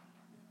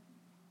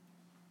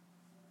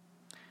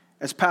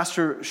 As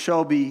Pastor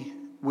Shelby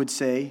would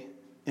say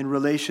in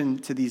relation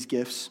to these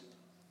gifts,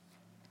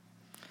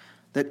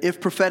 that if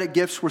prophetic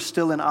gifts were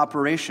still in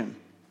operation,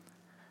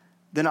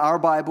 then our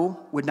Bible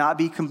would not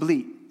be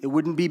complete. It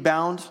wouldn't be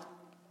bound,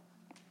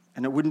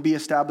 and it wouldn't be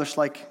established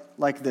like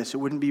this. It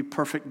wouldn't be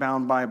perfect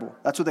bound Bible.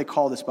 That's what they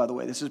call this, by the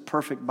way. This is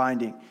perfect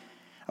binding.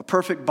 A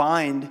perfect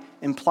bind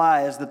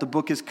implies that the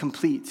book is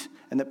complete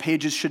and that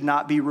pages should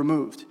not be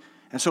removed.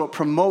 And so it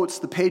promotes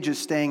the pages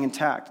staying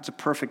intact. It's a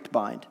perfect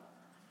bind.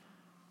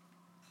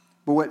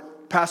 But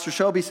what Pastor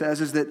Shelby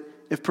says is that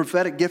if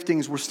prophetic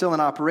giftings were still in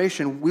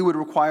operation, we would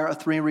require a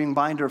 3-ring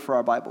binder for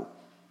our Bible,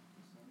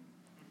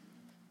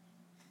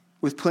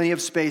 with plenty of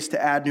space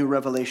to add new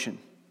revelation.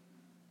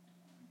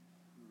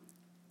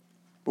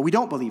 But we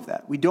don't believe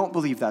that. We don't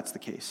believe that's the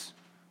case.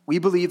 We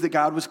believe that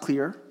God was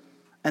clear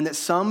and that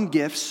some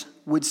gifts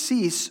would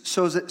cease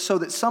so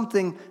that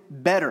something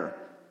better,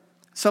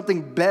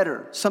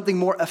 something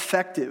more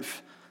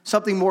effective,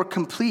 something more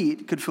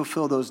complete could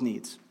fulfill those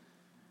needs.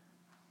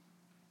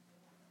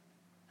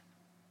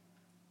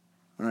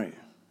 All right.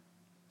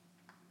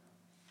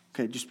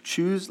 Okay, just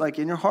choose, like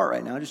in your heart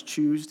right now, just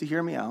choose to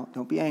hear me out.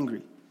 Don't be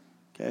angry.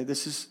 Okay,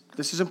 this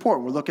is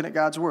important. We're looking at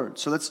God's word.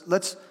 So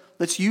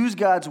let's use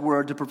God's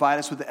word to provide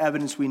us with the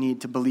evidence we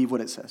need to believe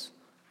what it says.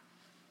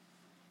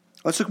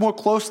 Let's look more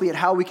closely at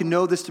how we can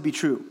know this to be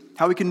true,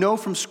 how we can know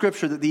from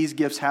Scripture that these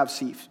gifts have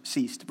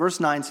ceased.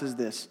 Verse 9 says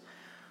this: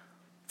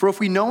 "For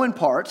if we know in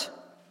part,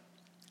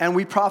 and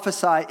we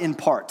prophesy in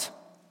part."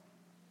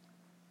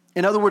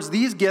 In other words,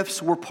 these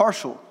gifts were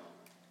partial.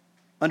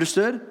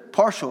 Understood?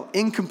 Partial,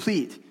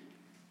 incomplete,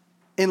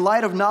 in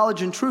light of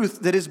knowledge and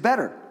truth that is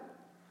better.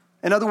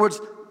 In other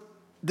words,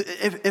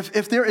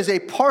 if there is a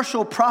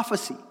partial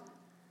prophecy,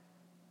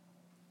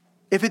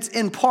 if it's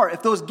in part,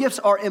 if those gifts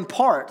are in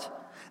part,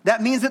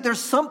 that means that there's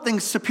something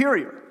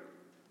superior.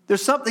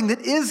 There's something that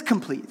is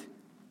complete.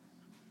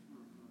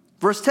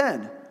 Verse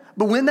 10,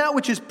 "But when that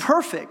which is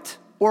perfect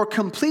or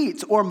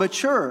complete or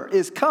mature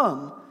is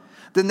come,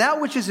 then that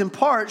which is in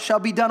part shall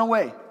be done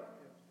away."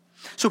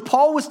 So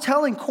Paul was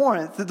telling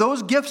Corinth that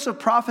those gifts of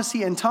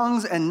prophecy and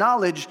tongues and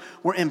knowledge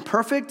were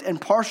imperfect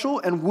and partial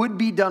and would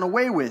be done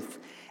away with,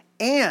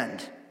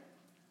 and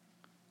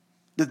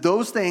that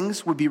those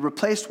things would be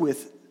replaced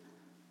with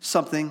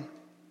something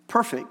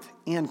perfect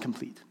and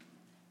complete.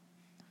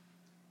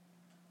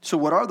 So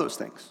what are those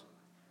things?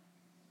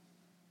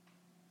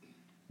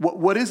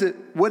 What is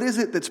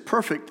it that's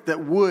perfect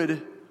that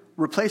would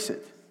replace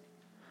it?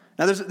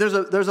 Now,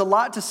 there's a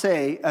lot to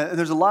say.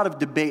 There's a lot of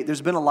debate.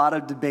 There's been a lot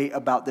of debate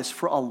about this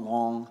for a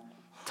long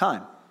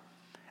time.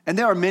 And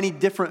there are many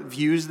different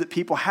views that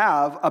people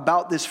have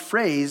about this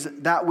phrase,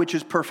 "that which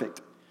is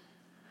perfect."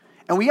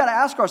 And we got to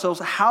ask ourselves,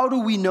 how do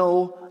we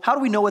know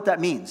what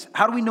that means?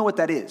 How do we know what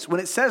that is? When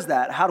it says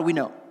that, how do we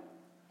know?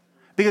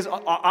 Because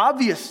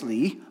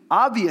obviously,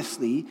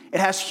 it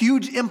has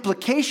huge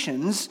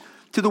implications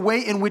to the way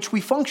in which we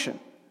function.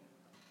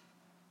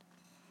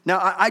 Now,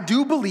 I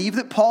do believe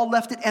that Paul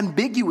left it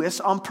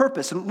ambiguous on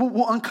purpose, and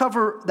we'll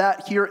uncover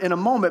that here in a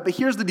moment, but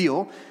here's the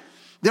deal.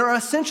 There are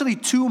essentially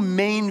two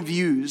main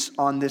views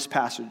on this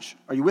passage.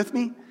 Are you with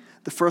me?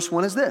 The first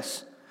one is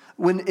this.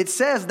 When it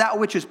says that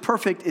which is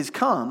perfect is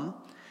come,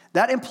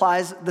 that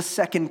implies the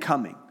second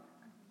coming,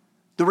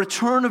 the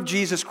return of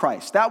Jesus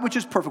Christ, that which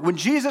is perfect. When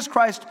Jesus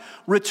Christ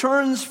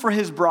returns for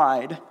his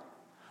bride,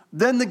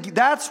 then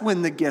that's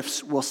when the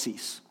gifts will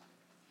cease.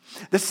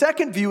 The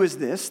second view is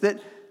this,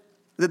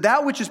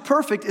 that which is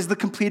perfect is the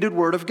completed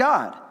word of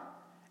God.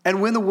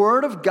 And when the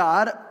word of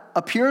God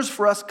appears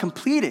for us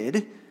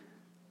completed,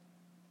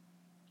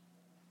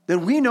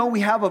 then we know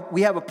we have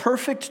a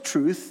perfect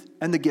truth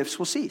and the gifts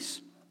will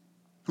cease.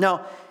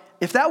 Now,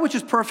 if that which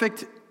is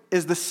perfect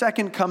is the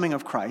second coming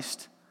of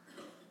Christ,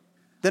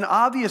 then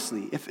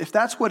obviously, if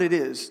that's what it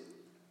is,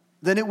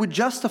 then it would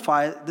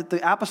justify that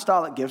the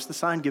apostolic gifts, the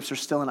sign gifts, are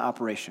still in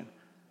operation.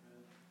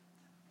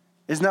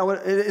 Isn't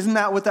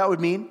that what that would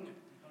mean?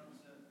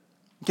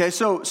 Okay,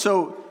 so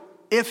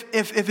if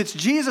it's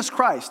Jesus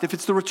Christ, if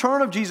it's the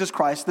return of Jesus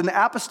Christ, then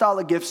the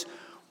apostolic gifts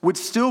would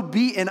still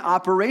be in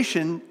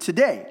operation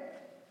today.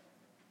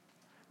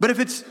 But if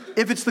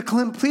it's the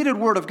completed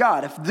word of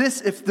God, if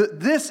this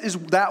is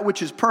that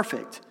which is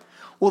perfect,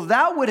 well,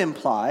 that would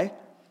imply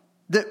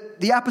that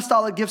the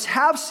apostolic gifts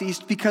have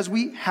ceased because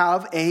we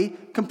have a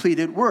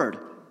completed word.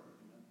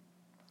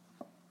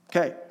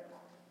 Okay.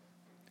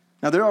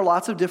 Now, there are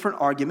lots of different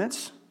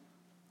arguments,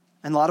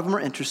 and a lot of them are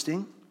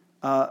interesting,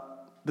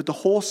 but the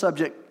whole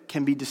subject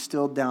can be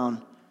distilled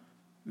down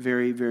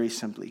very, very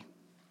simply.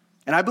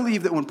 And I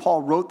believe that when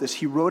Paul wrote this,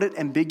 he wrote it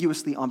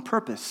ambiguously on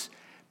purpose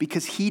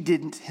because he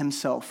didn't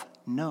himself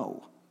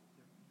know.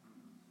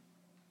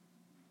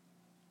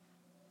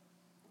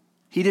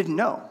 He didn't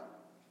know.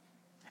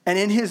 And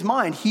in his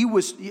mind, you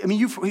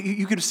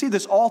could see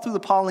this all through the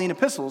Pauline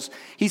epistles.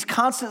 He's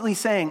constantly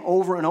saying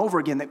over and over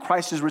again that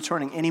Christ is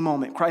returning any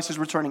moment. Christ is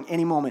returning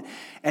any moment.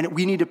 And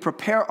we need to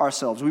prepare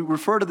ourselves. We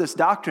refer to this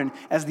doctrine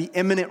as the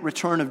imminent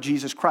return of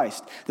Jesus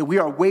Christ, that we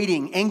are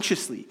waiting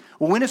anxiously.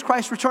 Well, when is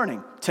Christ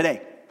returning?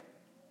 Today.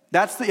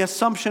 That's the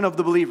assumption of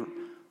the believer.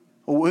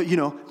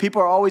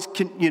 People are always,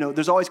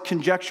 there's always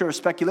conjecture or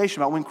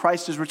speculation about when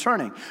Christ is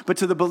returning. But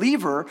to the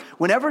believer,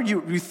 whenever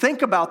you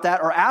think about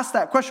that or ask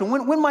that question,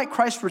 when might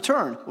Christ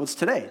return? Well, it's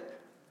today.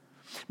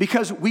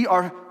 Because we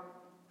are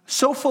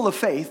so full of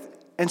faith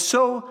and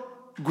so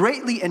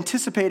greatly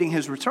anticipating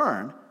his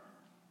return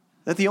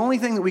that the only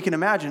thing that we can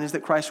imagine is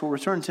that Christ will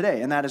return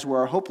today, and that is where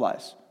our hope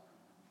lies.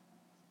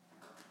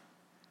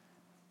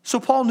 So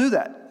Paul knew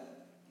that.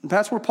 And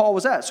that's where Paul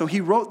was at. So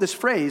he wrote this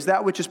phrase,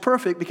 that which is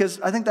perfect,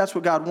 because I think that's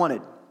what God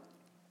wanted.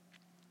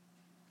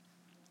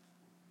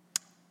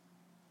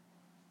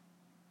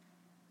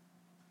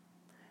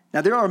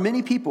 Now, there are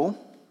many people,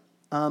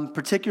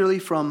 particularly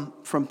from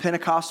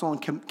Pentecostal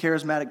and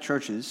charismatic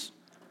churches,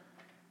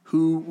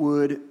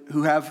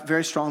 who have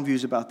very strong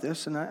views about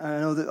this. And I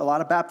know that a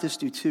lot of Baptists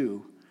do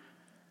too.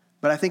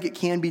 But I think it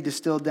can be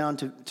distilled down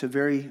to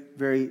very,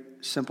 very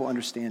simple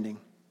understanding.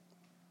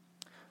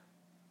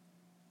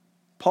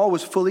 Paul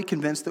was fully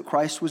convinced that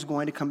Christ was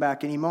going to come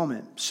back any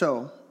moment,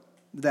 so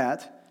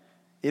that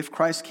if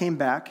Christ came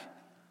back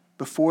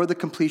before the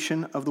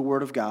completion of the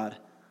Word of God,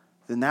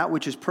 then that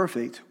which is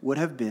perfect would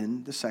have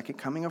been the second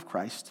coming of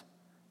Christ,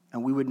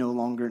 and we would no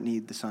longer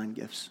need the sign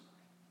gifts.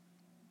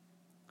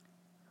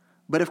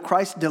 But if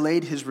Christ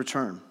delayed his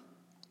return,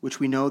 which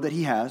we know that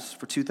he has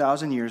for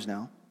 2,000 years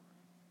now,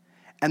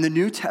 and the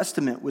New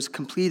Testament was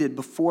completed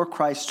before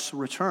Christ's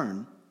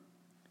return,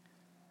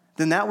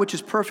 then that which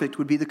is perfect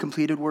would be the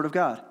completed Word of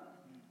God.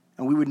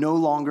 And we would no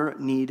longer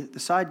need the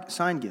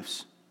sign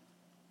gifts.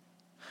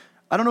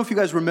 I don't know if you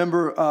guys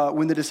remember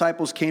when the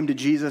disciples came to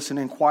Jesus and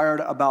inquired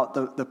about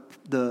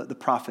the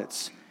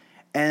prophets.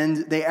 And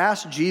they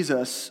asked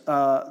Jesus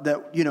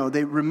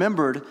they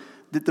remembered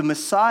that the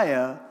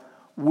Messiah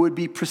would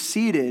be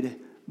preceded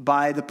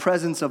by the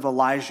presence of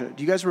Elijah.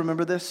 Do you guys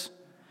remember this?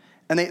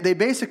 And they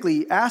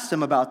basically asked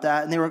him about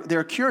that, and they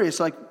were curious,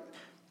 like,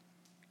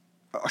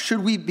 should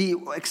we be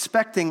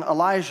expecting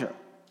Elijah?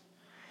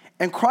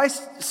 And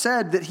Christ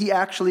said that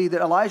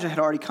that Elijah had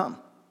already come.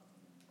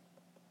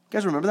 You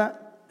guys remember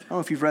that? I don't know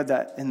if you've read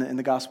that in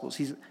the Gospels.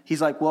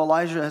 He's like, well,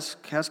 Elijah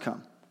has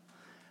come.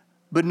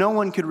 But no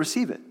one could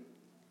receive it.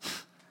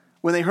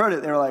 When they heard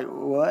it, they were like,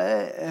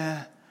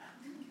 what?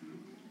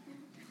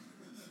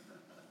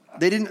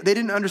 They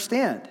didn't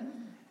understand.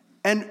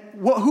 And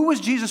who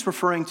was Jesus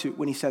referring to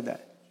when he said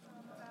that?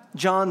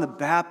 John the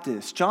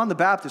Baptist. John the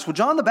Baptist. Well,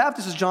 John the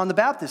Baptist is John the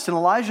Baptist, and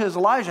Elijah is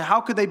Elijah. How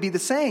could they be the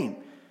same?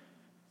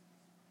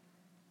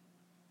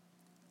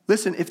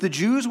 Listen, if the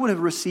Jews would have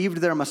received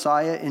their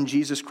Messiah in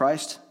Jesus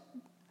Christ,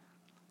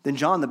 then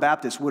John the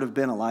Baptist would have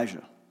been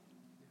Elijah.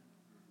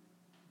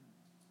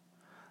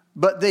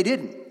 But they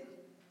didn't.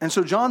 And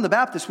so John the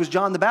Baptist was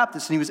John the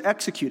Baptist, and he was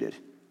executed.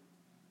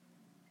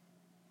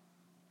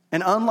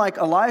 And unlike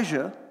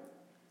Elijah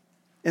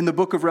in the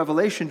book of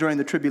Revelation during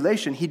the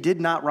tribulation, he did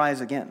not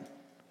rise again.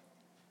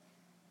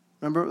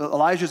 Remember,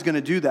 Elijah's going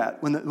to do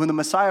that. When the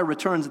Messiah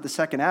returns at the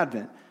second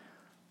advent,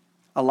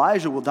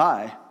 Elijah will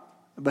die,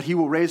 but he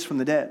will raise from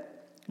the dead.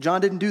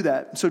 John didn't do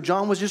that. So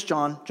John was just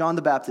John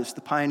the Baptist,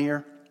 the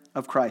pioneer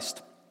of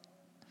Christ.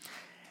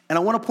 And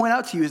I want to point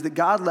out to you is that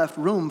God left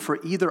room for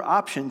either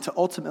option to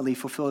ultimately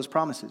fulfill his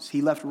promises.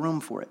 He left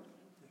room for it.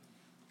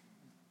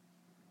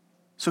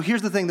 So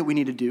here's the thing that we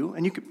need to do,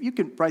 and you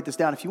can write this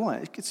down if you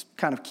want. It's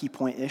kind of key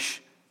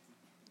point-ish.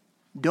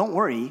 Don't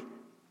worry,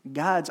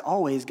 God's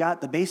always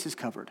got the bases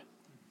covered.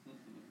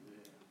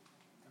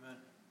 Amen.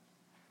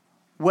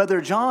 Whether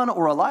John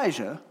or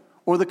Elijah,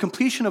 or the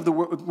completion of the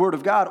word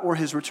of God, or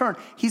his return,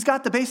 he's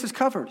got the bases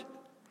covered.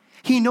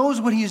 He knows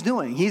what he's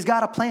doing. He's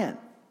got a plan.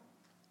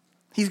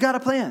 He's got a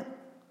plan.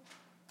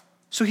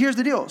 So here's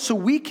the deal. So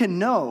we can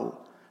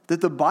know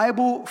that the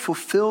Bible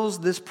fulfills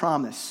this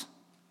promise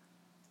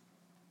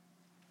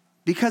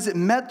because it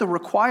met the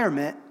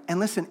requirement, and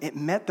listen, it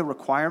met the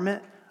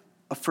requirement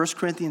of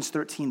 1Corinthians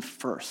 13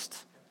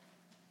 first.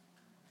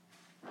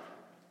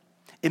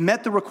 It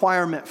met the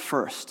requirement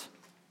first.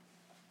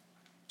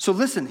 So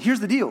listen, here's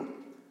the deal.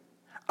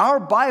 Our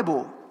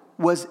Bible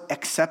was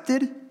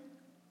accepted,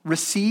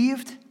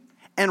 received,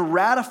 and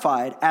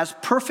ratified as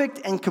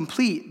perfect and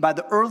complete by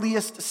the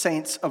earliest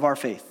saints of our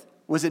faith.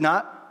 Was it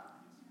not?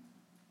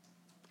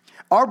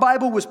 Our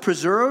Bible was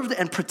preserved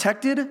and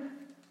protected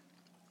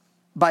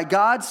by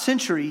God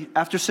century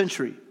after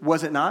century.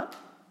 Was it not?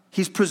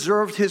 He's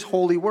preserved his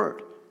holy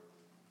word.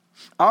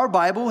 Our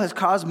Bible has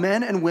caused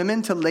men and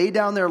women to lay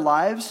down their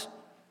lives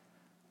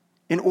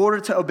in order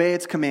to obey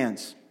its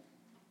commands.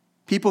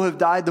 People have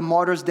died the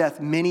martyr's death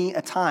many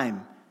a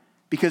time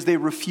because they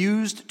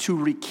refused to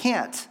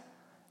recant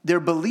their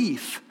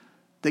belief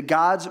that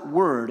God's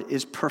word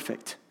is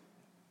perfect.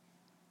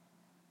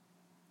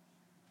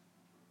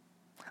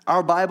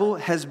 Our Bible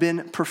has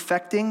been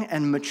perfecting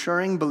and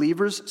maturing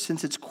believers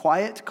since its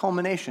quiet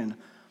culmination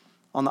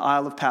on the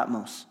Isle of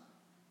Patmos.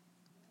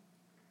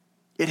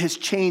 It has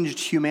changed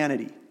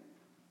humanity.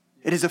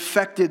 It has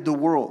affected the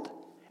world.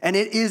 And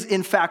it is,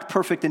 in fact,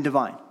 perfect and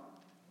divine.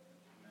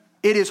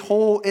 It is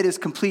whole, it is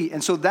complete.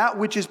 And so that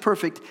which is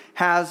perfect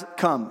has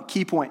come.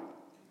 Key point.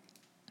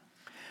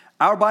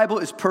 Our Bible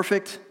is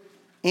perfect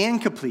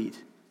and complete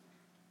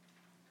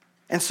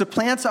and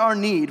supplants our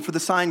need for the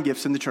sign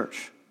gifts in the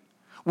church.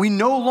 We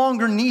no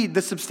longer need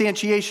the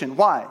substantiation.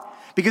 Why?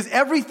 Because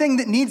everything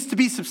that needs to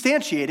be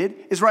substantiated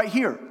is right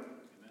here.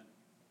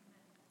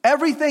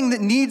 Everything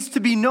that needs to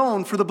be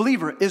known for the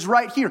believer is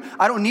right here.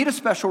 I don't need a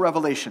special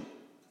revelation.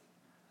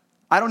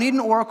 I don't need an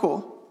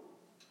oracle.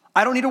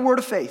 I don't need a word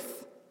of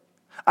faith.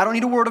 I don't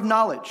need a word of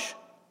knowledge.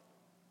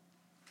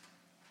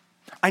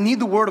 I need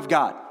the word of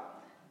God.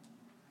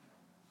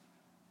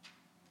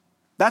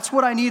 That's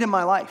what I need in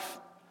my life.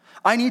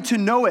 I need to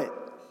know it.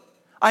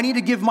 I need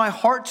to give my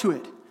heart to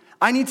it.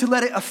 I need to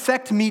let it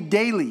affect me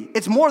daily.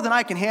 It's more than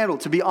I can handle,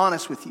 to be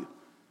honest with you.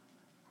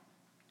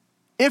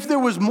 If there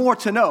was more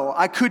to know,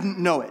 I couldn't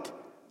know it.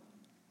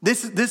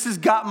 This has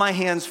got my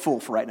hands full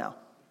for right now.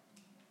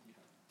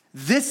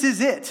 This is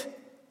it.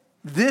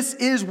 This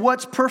is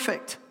what's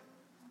perfect.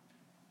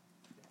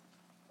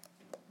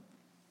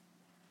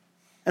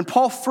 And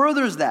Paul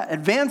furthers that,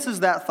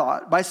 advances that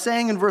thought by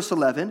saying in verse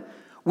 11,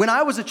 when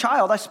I was a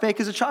child, I spake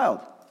as a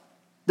child.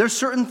 There's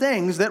certain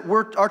things that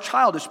are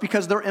childish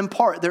because they're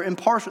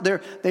impartial,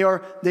 they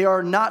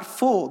are not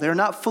full, they're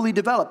not fully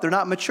developed, they're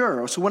not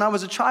mature. So when I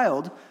was a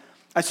child,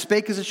 I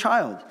spake as a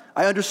child.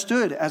 I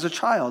understood as a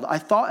child. I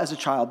thought as a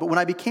child. But when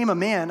I became a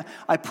man,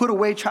 I put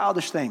away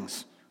childish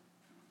things.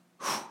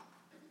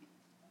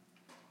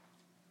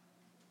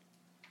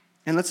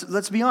 And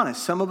let's be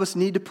honest, some of us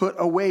need to put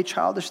away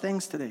childish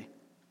things today.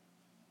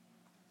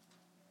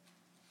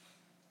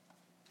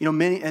 You know,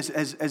 many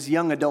as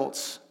young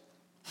adults,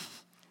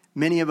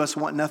 many of us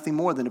want nothing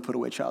more than to put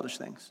away childish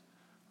things,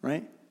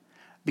 right?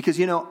 Because,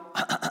 you know,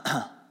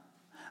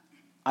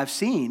 I've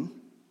seen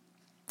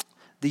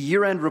the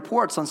year-end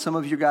reports on some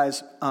of your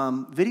guys'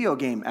 video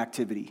game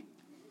activity.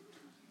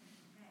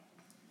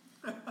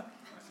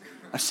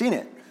 I've seen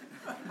it.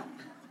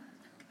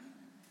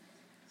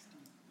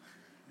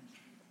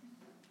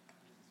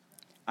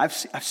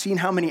 I've seen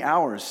how many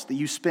hours that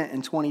you spent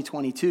in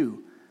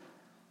 2022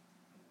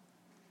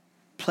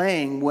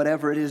 playing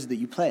whatever it is that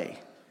you play.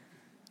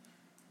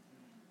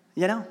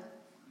 You know?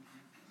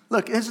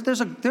 Look,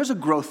 there's a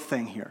growth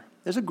thing here.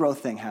 There's a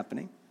growth thing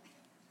happening.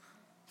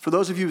 For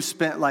those of you who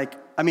spent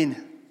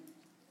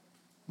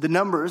the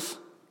numbers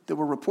that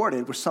were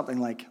reported were something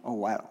like, oh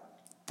wow,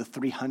 the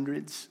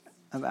 300s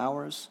of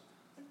hours.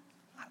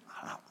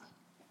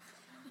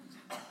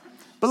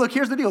 But look,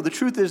 here's the deal. The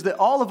truth is that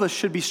all of us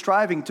should be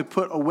striving to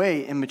put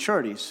away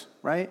immaturities,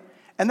 right?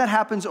 And that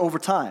happens over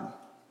time.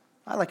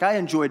 I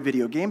enjoyed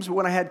video games, but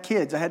when I had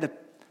kids, I don't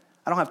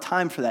have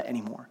time for that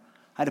anymore.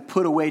 I had to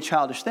put away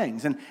childish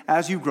things. And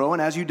as you grow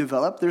and as you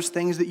develop, there's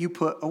things that you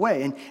put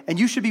away. And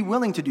you should be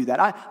willing to do that.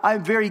 I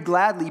very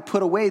gladly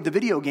put away the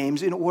video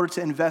games in order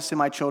to invest in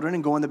my children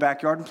and go in the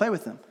backyard and play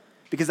with them,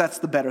 because that's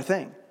the better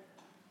thing.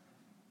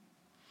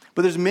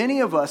 But there's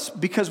many of us,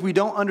 because we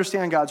don't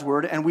understand God's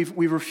word and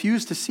we've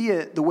refused to see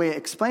it the way it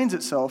explains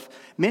itself,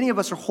 many of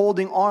us are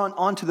holding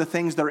on to the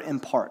things that are in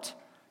part.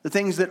 the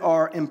things that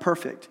are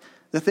imperfect,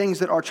 the things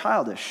that are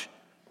childish.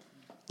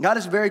 God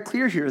is very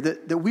clear here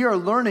that we are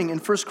learning in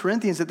 1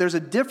 Corinthians that there's a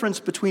difference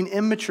between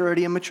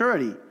immaturity and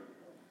maturity.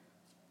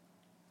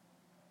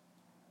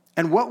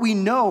 And what we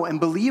know and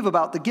believe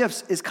about the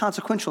gifts is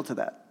consequential to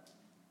that.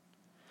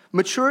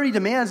 Maturity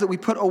demands that we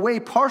put away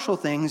partial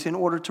things in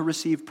order to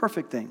receive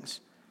perfect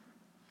things.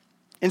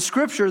 In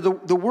Scripture,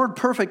 the word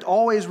perfect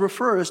always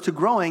refers to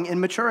growing in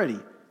maturity.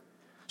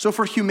 So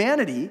for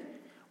humanity,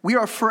 we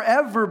are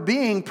forever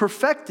being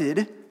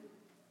perfected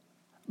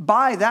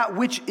by that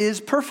which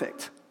is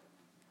perfect.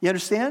 You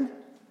understand?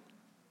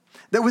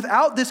 That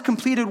without this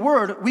completed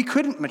word, we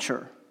couldn't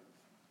mature.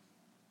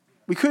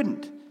 We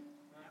couldn't.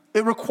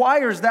 It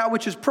requires that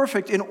which is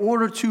perfect in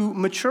order to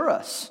mature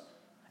us.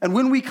 And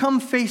when we come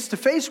face to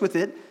face with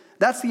it,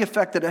 that's the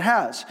effect that it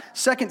has.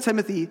 2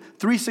 Timothy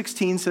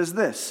 3:16 says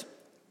this: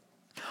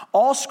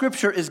 all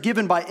Scripture is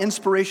given by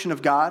inspiration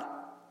of God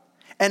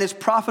and is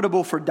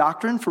profitable for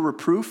doctrine, for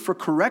reproof, for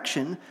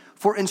correction,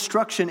 for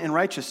instruction in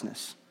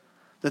righteousness,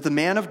 that the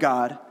man of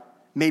God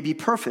may be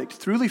perfect,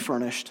 truly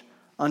furnished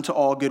unto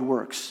all good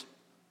works.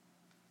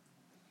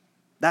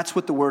 That's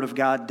what the Word of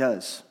God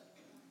does.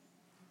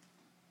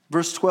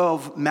 Verse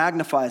 12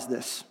 magnifies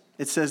this.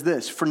 It says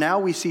this: for now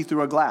we see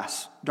through a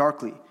glass,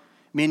 darkly.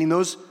 Meaning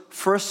those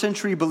first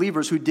century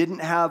believers who didn't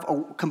have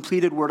a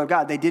completed Word of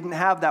God, they didn't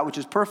have that which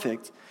is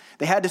perfect.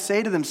 They had to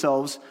say to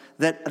themselves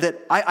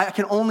that I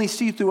can only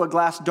see through a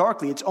glass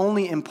darkly. It's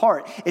only in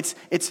part.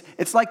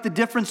 It's like the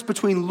difference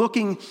between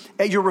looking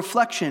at your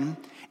reflection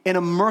in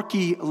a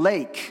murky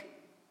lake.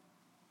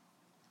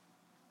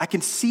 I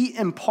can see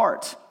in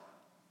part.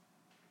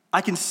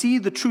 I can see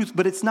the truth,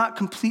 but it's not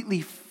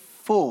completely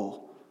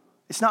full.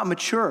 It's not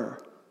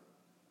mature.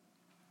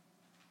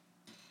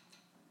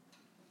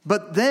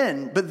 But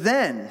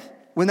then,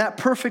 when that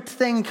perfect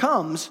thing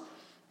comes,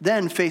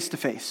 then face to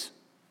face.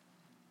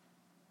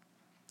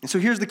 And so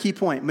here's the key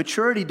point.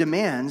 Maturity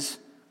demands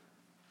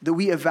that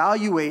we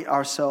evaluate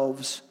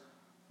ourselves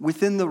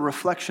within the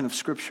reflection of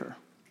Scripture.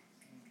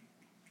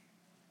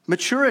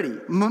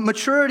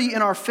 Maturity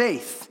in our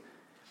faith,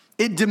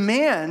 it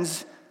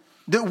demands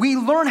that we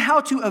learn how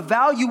to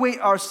evaluate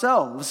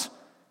ourselves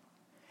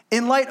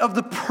in light of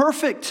the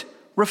perfect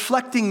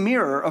reflecting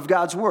mirror of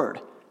God's Word.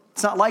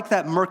 It's not like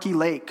that murky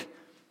lake.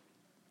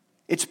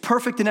 It's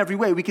perfect in every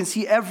way. We can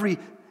see every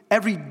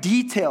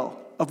detail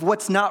of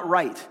what's not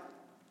right.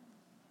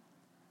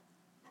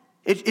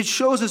 It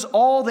shows us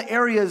all the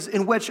areas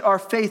in which our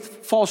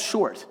faith falls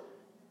short.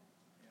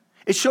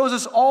 It shows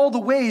us all the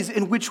ways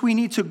in which we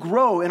need to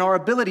grow in our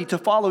ability to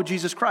follow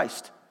Jesus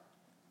Christ.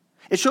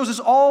 It shows us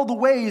all the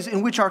ways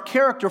in which our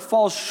character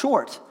falls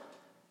short.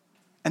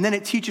 And then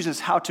it teaches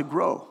us how to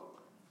grow.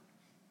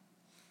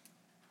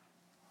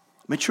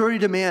 Maturity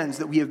demands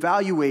that we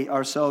evaluate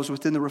ourselves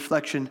within the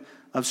reflection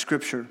of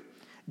Scripture.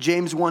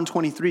 James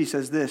 1:23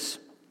 says this: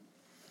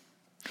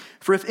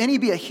 for if any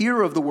be a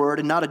hearer of the word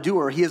and not a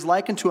doer, he is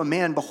likened to a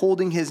man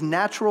beholding his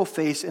natural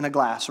face in a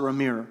glass or a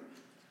mirror.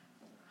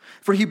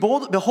 For he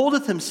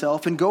beholdeth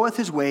himself and goeth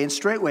his way, and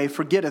straightway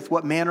forgetteth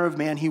what manner of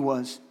man he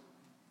was.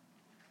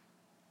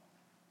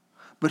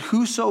 But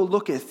whoso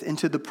looketh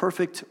into the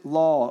perfect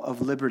law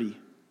of liberty,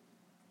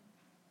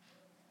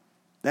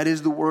 that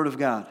is the word of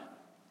God,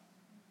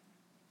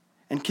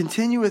 and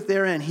continueth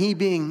therein, he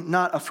being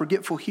not a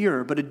forgetful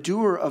hearer, but a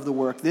doer of the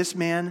work, this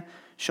man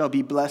shall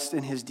be blessed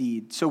in his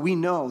deed. So we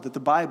know that the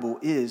Bible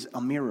is a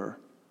mirror.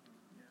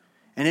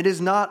 And it is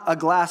not a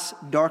glass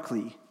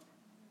darkly.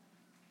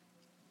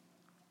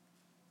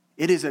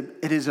 It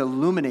is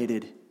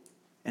illuminated,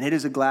 and it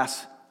is a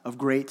glass of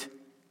great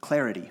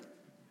clarity.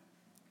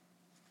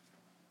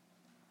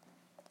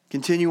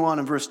 Continue on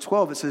in verse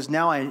 12. It says,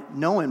 now I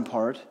know in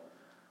part,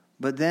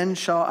 but then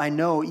shall I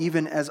know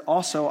even as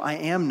also I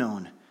am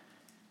known.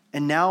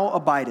 And now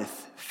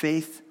abideth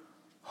faith,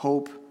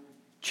 hope,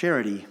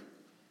 charity.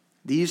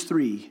 These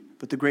three,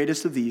 but the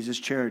greatest of these is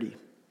charity.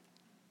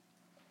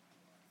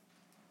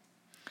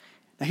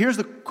 Now here's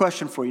the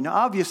question for you. Now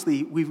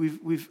obviously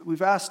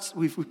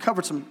we've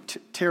covered some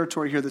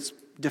territory here that's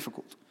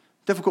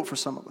difficult for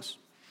some of us.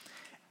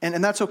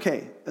 And that's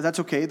okay. That's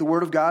okay. The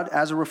Word of God,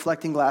 as a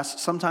reflecting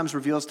glass, sometimes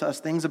reveals to us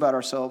things about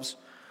ourselves,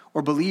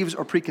 or beliefs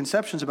or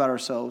preconceptions about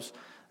ourselves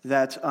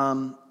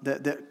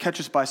that catch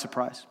us by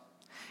surprise.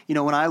 You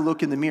know, when I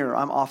look in the mirror,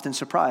 I'm often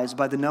surprised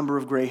by the number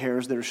of gray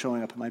hairs that are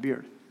showing up in my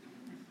beard.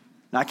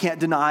 Now, I can't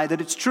deny that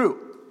it's true,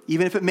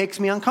 even if it makes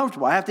me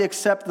uncomfortable. I have to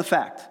accept the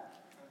fact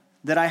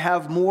that I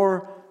have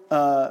more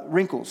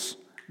wrinkles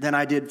than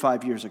I did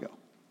 5 years ago.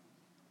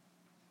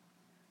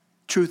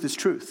 Truth is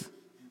truth.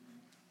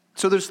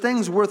 So there's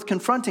things worth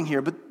confronting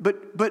here,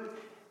 but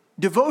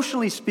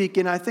devotionally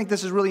speaking, I think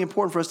this is really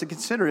important for us to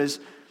consider is,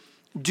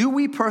 do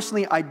we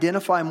personally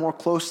identify more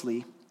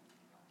closely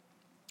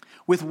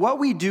with what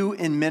we do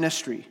in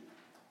ministry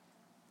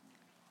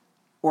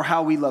or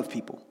how we love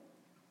people?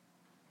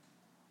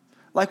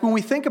 Like when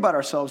we think about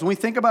ourselves, when we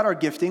think about our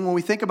gifting, when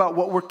we think about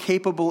what we're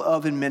capable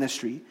of in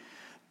ministry,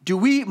 do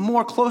we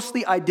more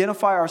closely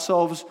identify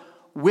ourselves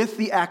with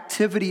the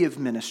activity of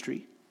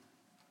ministry?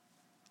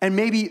 and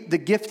maybe the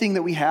gifting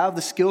that we have,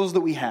 the skills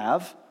that we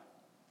have?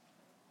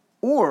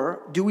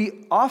 Or do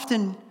we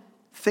often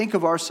think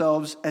of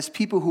ourselves as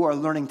people who are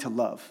learning to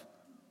love?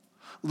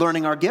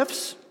 Learning our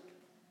gifts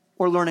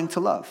or learning to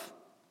love?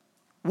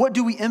 What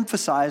do we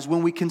emphasize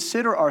when we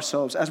consider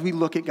ourselves as we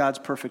look at God's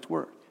perfect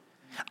word?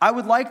 I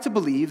would like to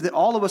believe that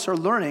all of us are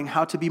learning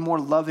how to be more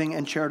loving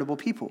and charitable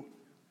people.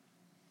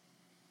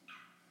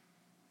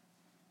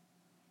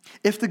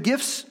 If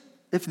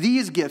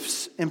these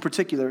gifts in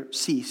particular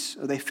cease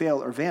or they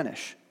fail or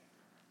vanish,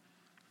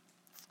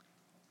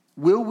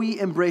 will we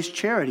embrace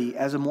charity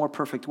as a more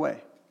perfect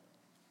way?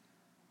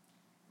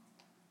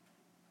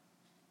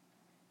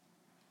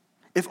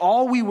 If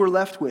all we were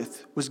left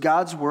with was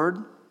God's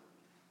word,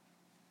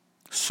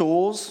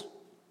 souls,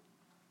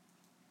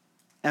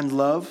 and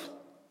love,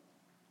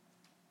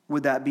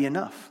 would that be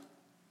enough?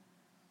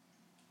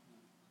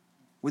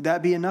 Would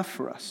that be enough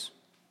for us?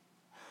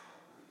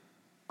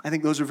 I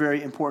think those are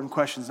very important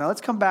questions. Now let's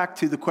come back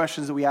to the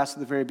questions that we asked at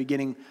the very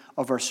beginning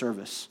of our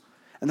service.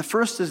 And the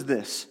first is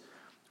this: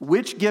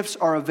 which gifts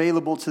are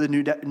available to the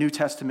New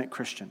Testament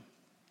Christian?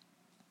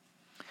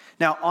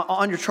 Now,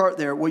 on your chart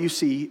there, what you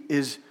see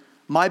is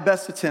my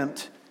best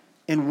attempt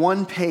in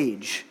one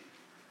page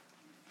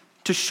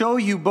to show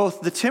you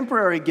both the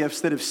temporary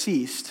gifts that have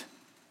ceased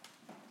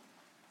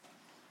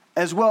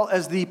as well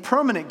as the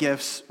permanent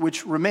gifts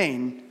which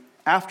remain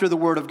after the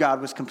Word of God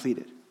was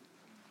completed.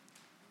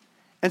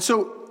 And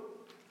so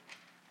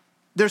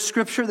there's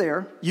scripture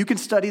there. You can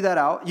study that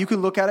out. You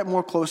can look at it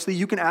more closely.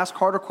 You can ask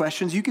harder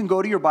questions. You can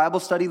go to your Bible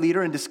study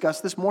leader and discuss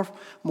this more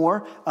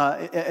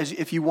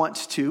if you want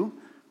to,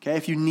 okay,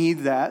 if you need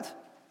that.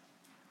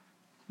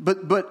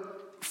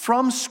 But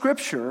from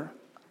scripture,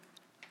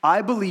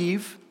 I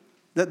believe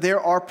that there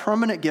are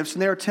permanent gifts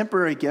and there are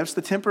temporary gifts,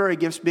 the temporary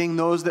gifts being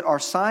those that are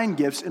sign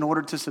gifts in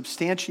order to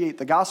substantiate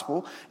the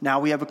gospel. Now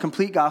we have a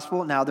complete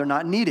gospel. Now they're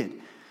not needed.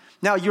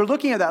 Now you're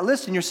looking at that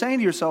list and you're saying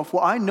to yourself,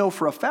 well, I know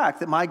for a fact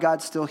that my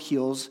God still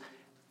heals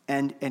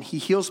and he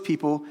heals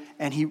people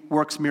and he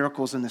works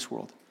miracles in this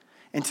world.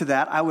 And to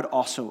that, I would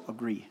also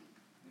agree.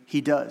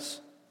 He does.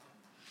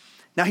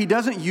 Now he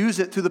doesn't use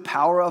it through the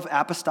power of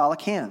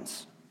apostolic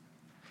hands.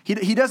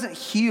 He doesn't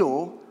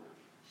heal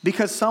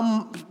because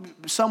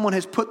someone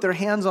has put their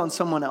hands on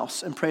someone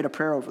else and prayed a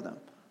prayer over them.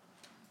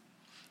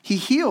 He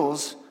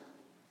heals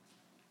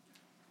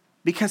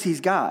because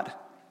he's God.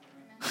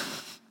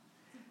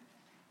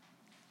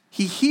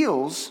 He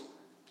heals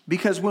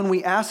because when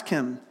we ask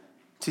him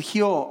to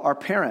heal our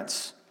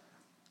parents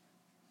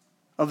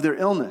of their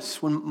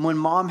illness, when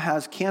mom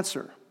has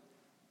cancer,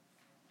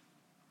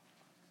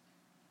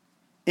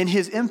 in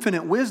his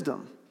infinite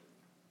wisdom,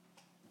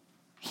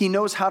 he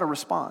knows how to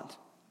respond.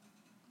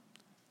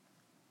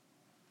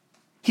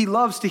 He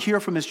loves to hear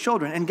from his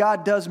children, and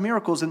God does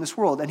miracles in this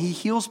world, and he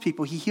heals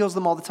people. He heals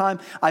them all the time.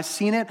 I've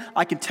seen it.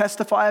 I can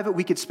testify of it.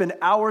 We could spend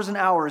hours and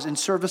hours in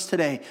service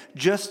today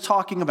just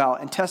talking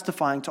about and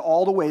testifying to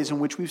all the ways in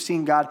which we've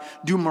seen God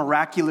do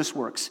miraculous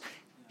works.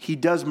 He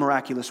does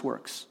miraculous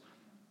works.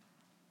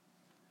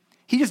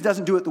 He just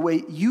doesn't do it the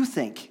way you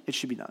think it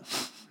should be done.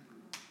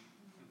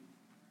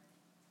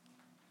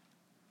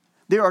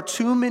 There are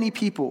too many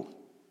people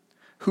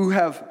who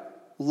have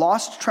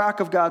lost track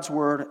of God's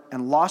word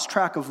and lost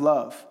track of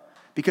love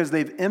because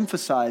they've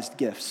emphasized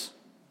gifts.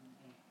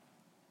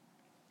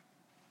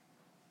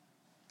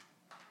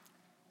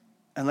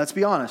 And let's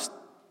be honest,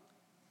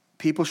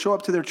 people show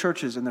up to their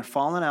churches and they're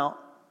falling out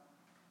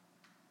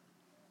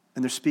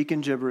and they're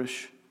speaking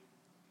gibberish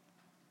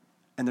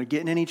and they're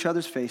getting in each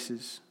other's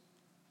faces.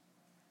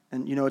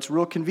 And you know, it's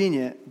real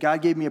convenient.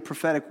 God gave me a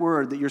prophetic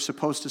word that you're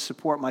supposed to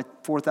support my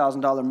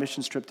 $4,000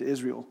 mission trip to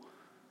Israel.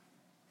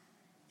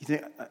 You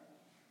think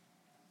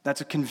that's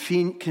a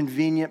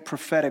convenient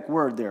prophetic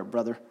word there,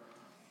 brother.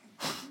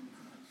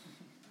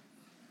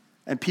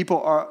 And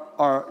people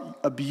are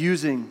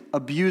abusing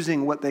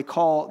what they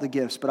call the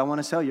gifts. But I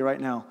want to tell you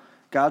right now,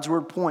 God's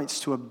word points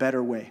to a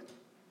better way,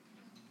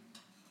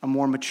 a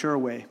more mature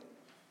way.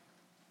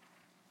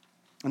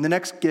 And the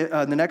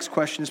next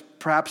question is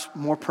perhaps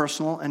more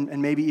personal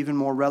and maybe even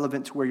more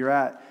relevant to where you're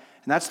at.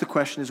 And that's the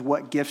question is,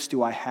 what gifts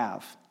do I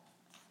have?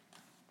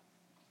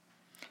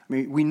 I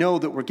mean, we know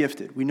that we're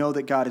gifted. We know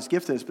that God has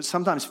gifted us, but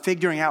sometimes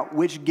figuring out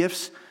which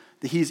gifts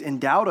that he's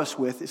endowed us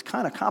with is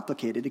kind of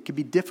complicated. It can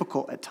be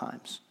difficult at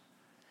times.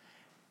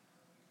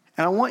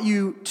 And I want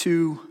you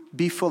to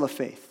be full of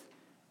faith.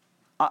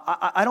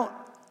 I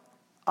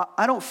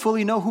don't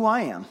fully know who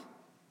I am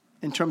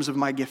in terms of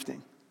my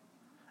gifting.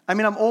 I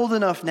mean, I'm old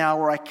enough now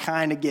where I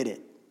kind of get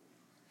it,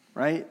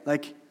 right?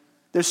 Like,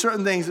 there's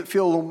certain things that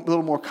feel a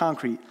little more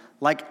concrete.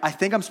 Like, I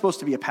think I'm supposed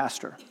to be a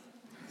pastor.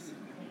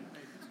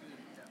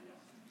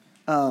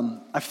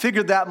 I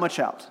figured that much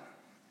out,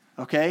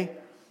 okay?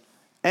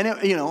 And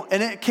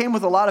it came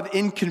with a lot of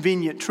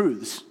inconvenient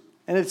truths.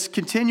 And it's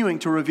continuing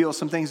to reveal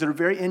some things that are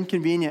very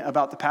inconvenient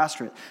about the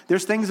pastorate.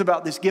 There's things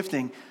about this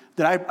gifting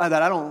that I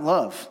don't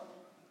love.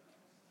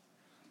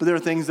 But there are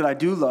things that I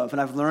do love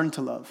and I've learned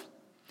to love.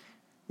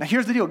 Now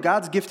here's the deal.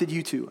 God's gifted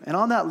you too. And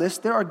on that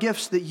list, there are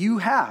gifts that you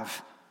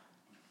have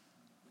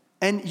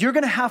And you're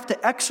going to have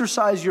to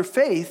exercise your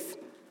faith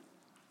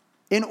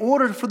in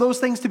order for those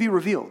things to be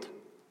revealed.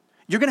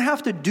 You're going to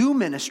have to do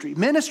ministry.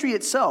 Ministry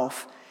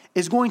itself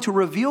is going to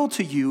reveal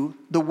to you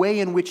the way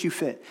in which you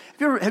fit.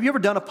 Have you ever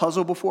done a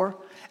puzzle before?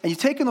 And you've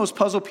taken those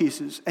puzzle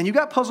pieces, and you've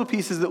got puzzle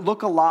pieces that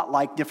look a lot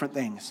like different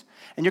things.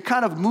 And you're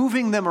kind of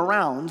moving them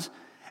around.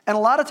 And a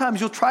lot of times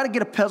you'll try to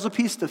get a puzzle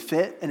piece to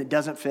fit, and it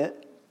doesn't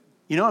fit.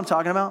 You know what I'm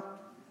talking about?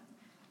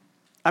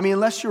 I mean,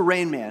 unless you're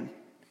Rain Man,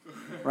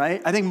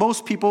 right? I think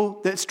most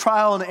people, it's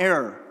trial and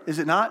error, is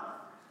it not?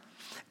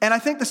 And I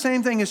think the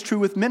same thing is true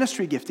with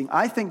ministry gifting.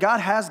 I think God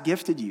has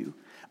gifted you,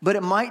 but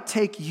it might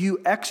take you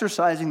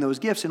exercising those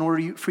gifts in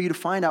order for you to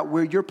find out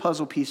where your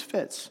puzzle piece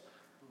fits.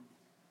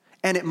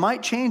 And it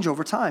might change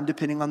over time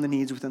depending on the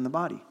needs within the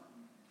body.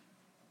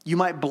 You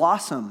might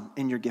blossom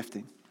in your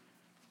gifting.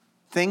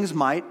 Things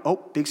might,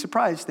 big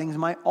surprise, things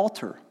might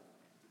alter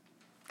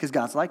because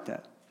God's like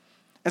that.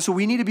 And so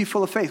we need to be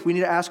full of faith. We need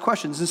to ask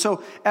questions. And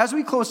so as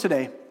we close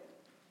today,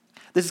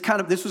 this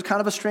was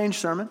kind of a strange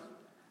sermon,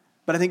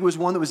 but I think it was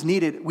one that was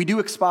needed. We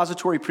do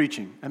expository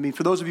preaching. I mean,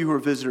 for those of you who are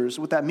visitors,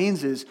 what that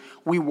means is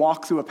we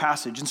walk through a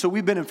passage. And so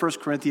we've been in 1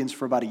 Corinthians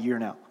for about a year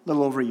now, a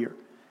little over a year.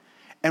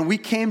 And we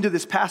came to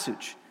this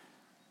passage.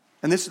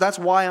 And that's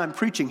why I'm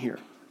preaching here.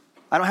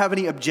 I don't have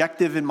any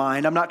objective in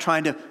mind. I'm not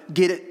trying to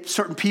get at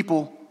certain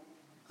people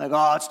like,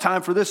 it's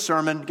time for this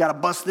sermon. Got to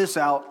bust this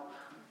out.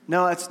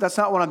 No, that's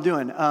not what I'm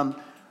doing.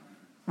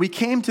 We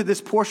came to this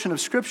portion of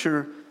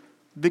Scripture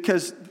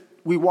because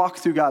we walk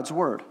through God's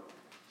Word.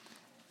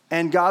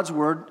 And God's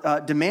Word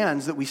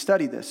demands that we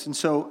study this. And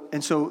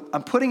so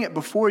I'm putting it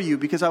before you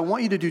because I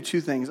want you to do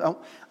two things.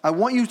 I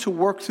want you to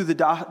work through the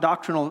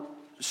doctrinal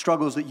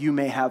struggles that you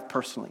may have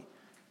personally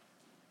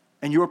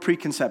and your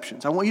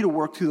preconceptions. I want you to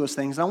work through those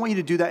things. And I want you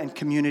to do that in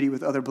community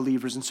with other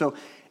believers. And so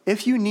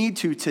if you need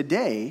to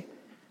today,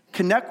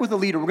 connect with a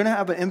leader. We're going to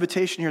have an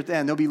invitation here at the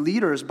end. There'll be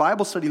leaders,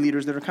 Bible study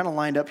leaders that are kind of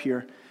lined up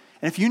here.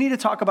 And if you need to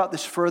talk about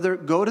this further,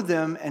 go to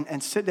them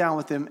and sit down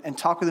with them and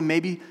talk with them.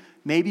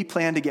 Maybe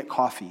plan to get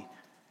coffee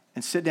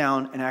and sit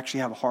down and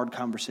actually have a hard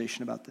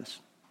conversation about this.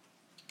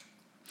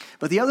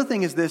 But the other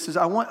thing is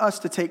I want us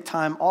to take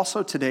time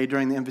also today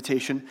during the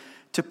invitation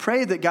to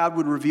pray that God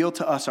would reveal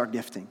to us our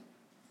gifting.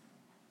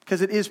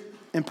 Because it is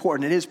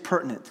important, it is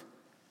pertinent.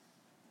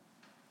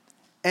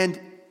 And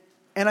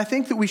I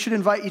think that we should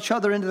invite each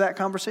other into that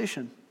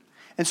conversation.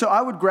 And so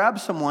I would grab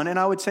someone and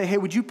I would say, hey,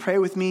 would you pray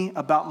with me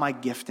about my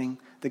gifting?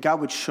 That God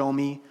would show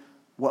me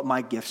what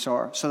my gifts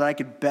are so that I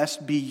could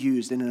best be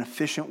used in an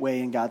efficient way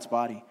in God's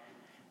body.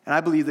 And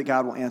I believe that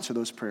God will answer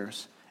those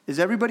prayers. Is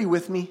everybody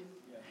with me?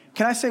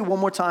 Can I say one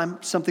more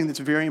time something that's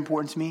very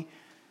important to me?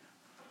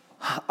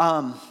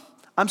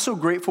 I'm so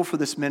grateful for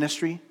this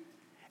ministry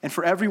and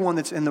for everyone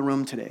that's in the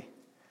room today.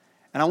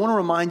 And I want to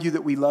remind you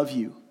that we love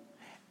you.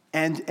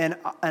 And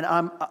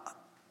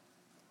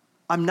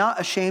I'm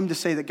not ashamed to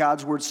say that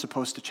God's word's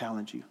supposed to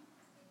challenge you.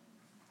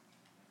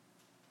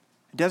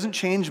 It doesn't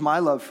change my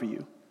love for you.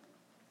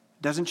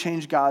 It doesn't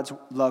change God's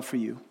love for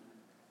you.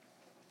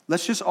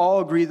 Let's just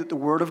all agree that the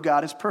word of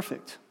God is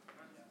perfect,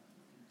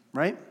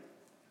 right?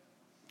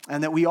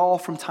 And that we all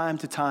from time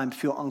to time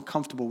feel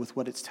uncomfortable with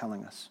what it's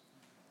telling us.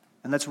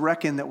 And let's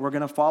reckon that we're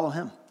going to follow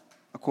him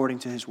according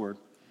to his word.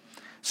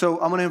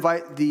 So I'm going to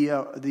invite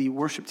the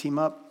worship team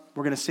up.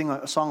 We're going to sing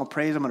a song of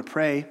praise. I'm going to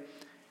pray.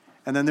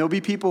 And then there'll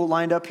be people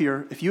lined up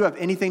here. If you have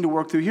anything to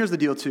work through, here's the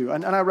deal too.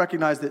 And I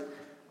recognize that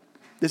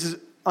this is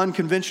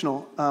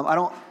unconventional.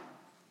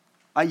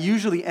 I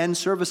usually end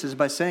services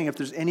by saying if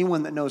there's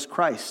anyone that knows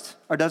Christ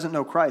or doesn't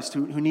know Christ,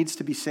 who needs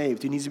to be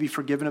saved, who needs to be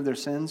forgiven of their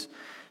sins,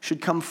 should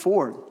come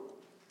forward.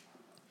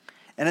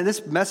 And then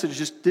this message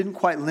just didn't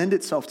quite lend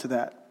itself to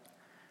that.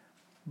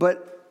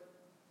 But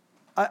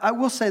I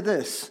will say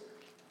this.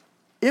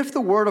 If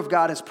the word of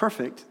God is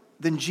perfect,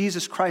 then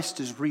Jesus Christ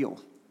is real.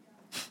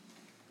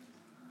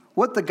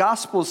 What the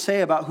Gospels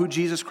say about who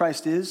Jesus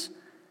Christ is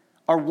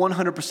are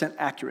 100%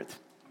 accurate.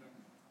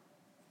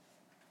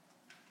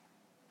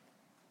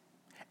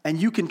 And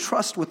you can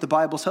trust what the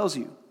Bible tells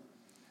you,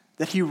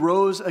 that he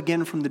rose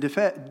again from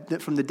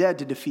the dead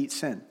to defeat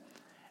sin.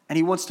 And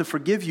he wants to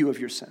forgive you of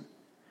your sin.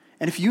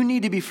 And if you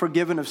need to be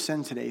forgiven of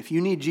sin today, if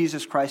you need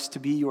Jesus Christ to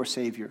be your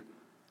Savior,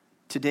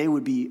 today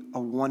would be a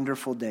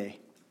wonderful day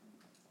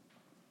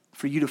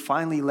for you to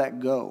finally let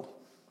go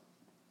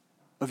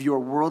of your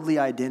worldly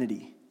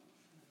identity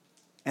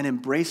and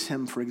embrace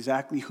him for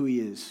exactly who he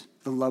is,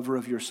 the lover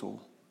of your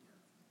soul.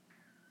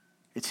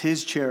 It's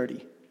his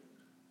charity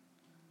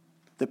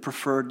that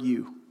preferred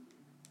you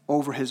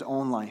over his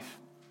own life.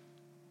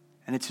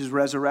 And it's his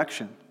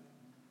resurrection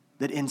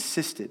that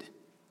insisted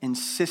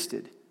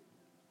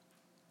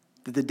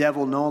that the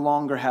devil no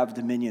longer have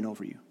dominion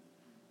over you.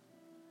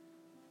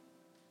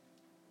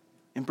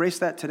 Embrace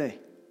that today.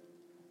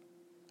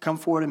 Come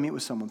forward and meet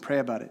with someone. Pray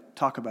about it.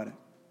 Talk about it.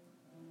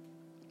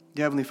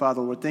 Dear Heavenly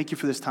Father, Lord, thank you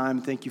for this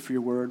time. Thank you for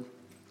your word.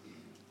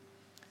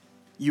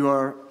 You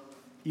are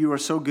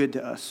so good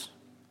to us.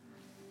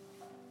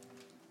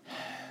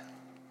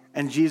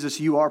 And Jesus,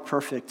 you are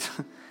perfect.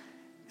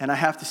 And I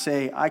have to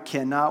say, I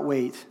cannot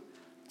wait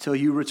till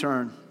you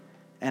return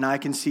and I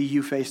can see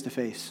you face to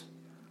face.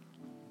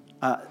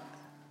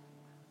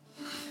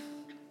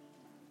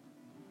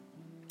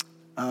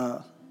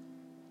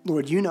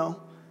 Lord, you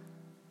know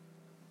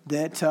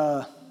that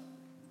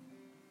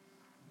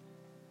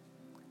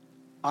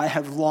I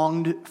have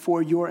longed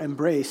for your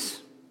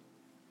embrace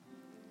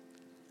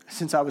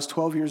since I was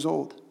 12 years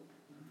old.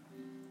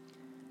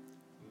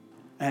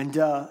 And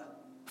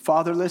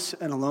fatherless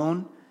and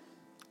alone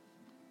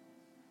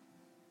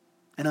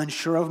and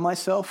unsure of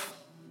myself,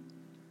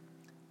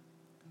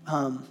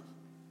 I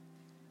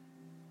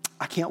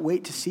can't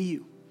wait to see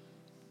you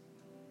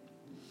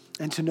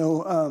and to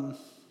know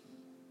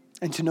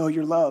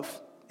your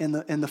love in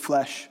the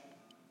flesh.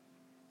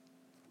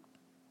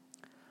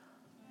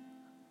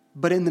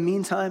 But in the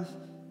meantime,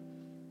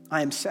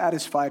 I am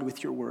satisfied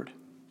with your word.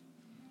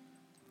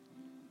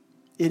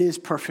 It is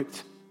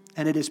perfect,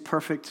 and it is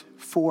perfect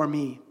for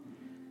me,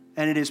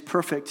 and it is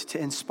perfect to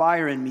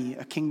inspire in me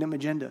a kingdom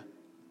agenda.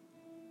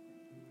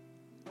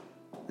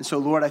 And so,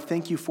 Lord, I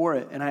thank you for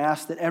it, and I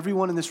ask that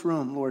everyone in this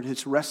room, Lord,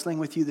 who's wrestling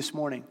with you this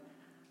morning,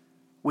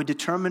 would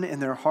determine in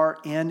their heart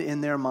and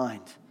in their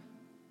mind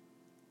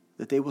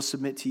that they will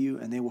submit to you,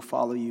 and they will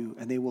follow you,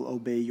 and they will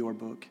obey your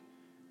book.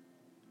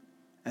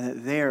 And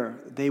that there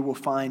they will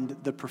find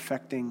the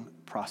perfecting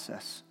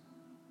process,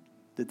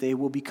 that they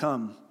will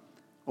become,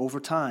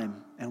 over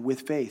time and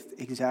with faith,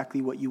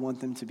 exactly what you want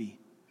them to be.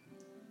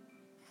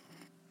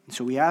 And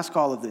so we ask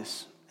all of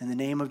this in the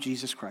name of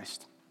Jesus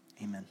Christ.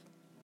 Amen.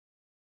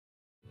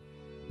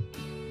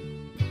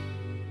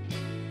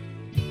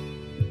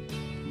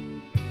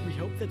 We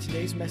hope that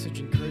today's message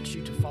encouraged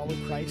you to follow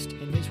Christ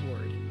in his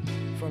word.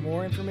 For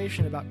more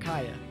information about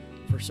Kaya,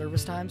 for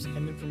service times,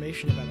 and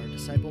information about our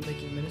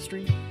disciple-making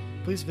ministry,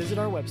 please visit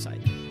our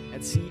website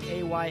at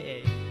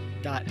caya.live.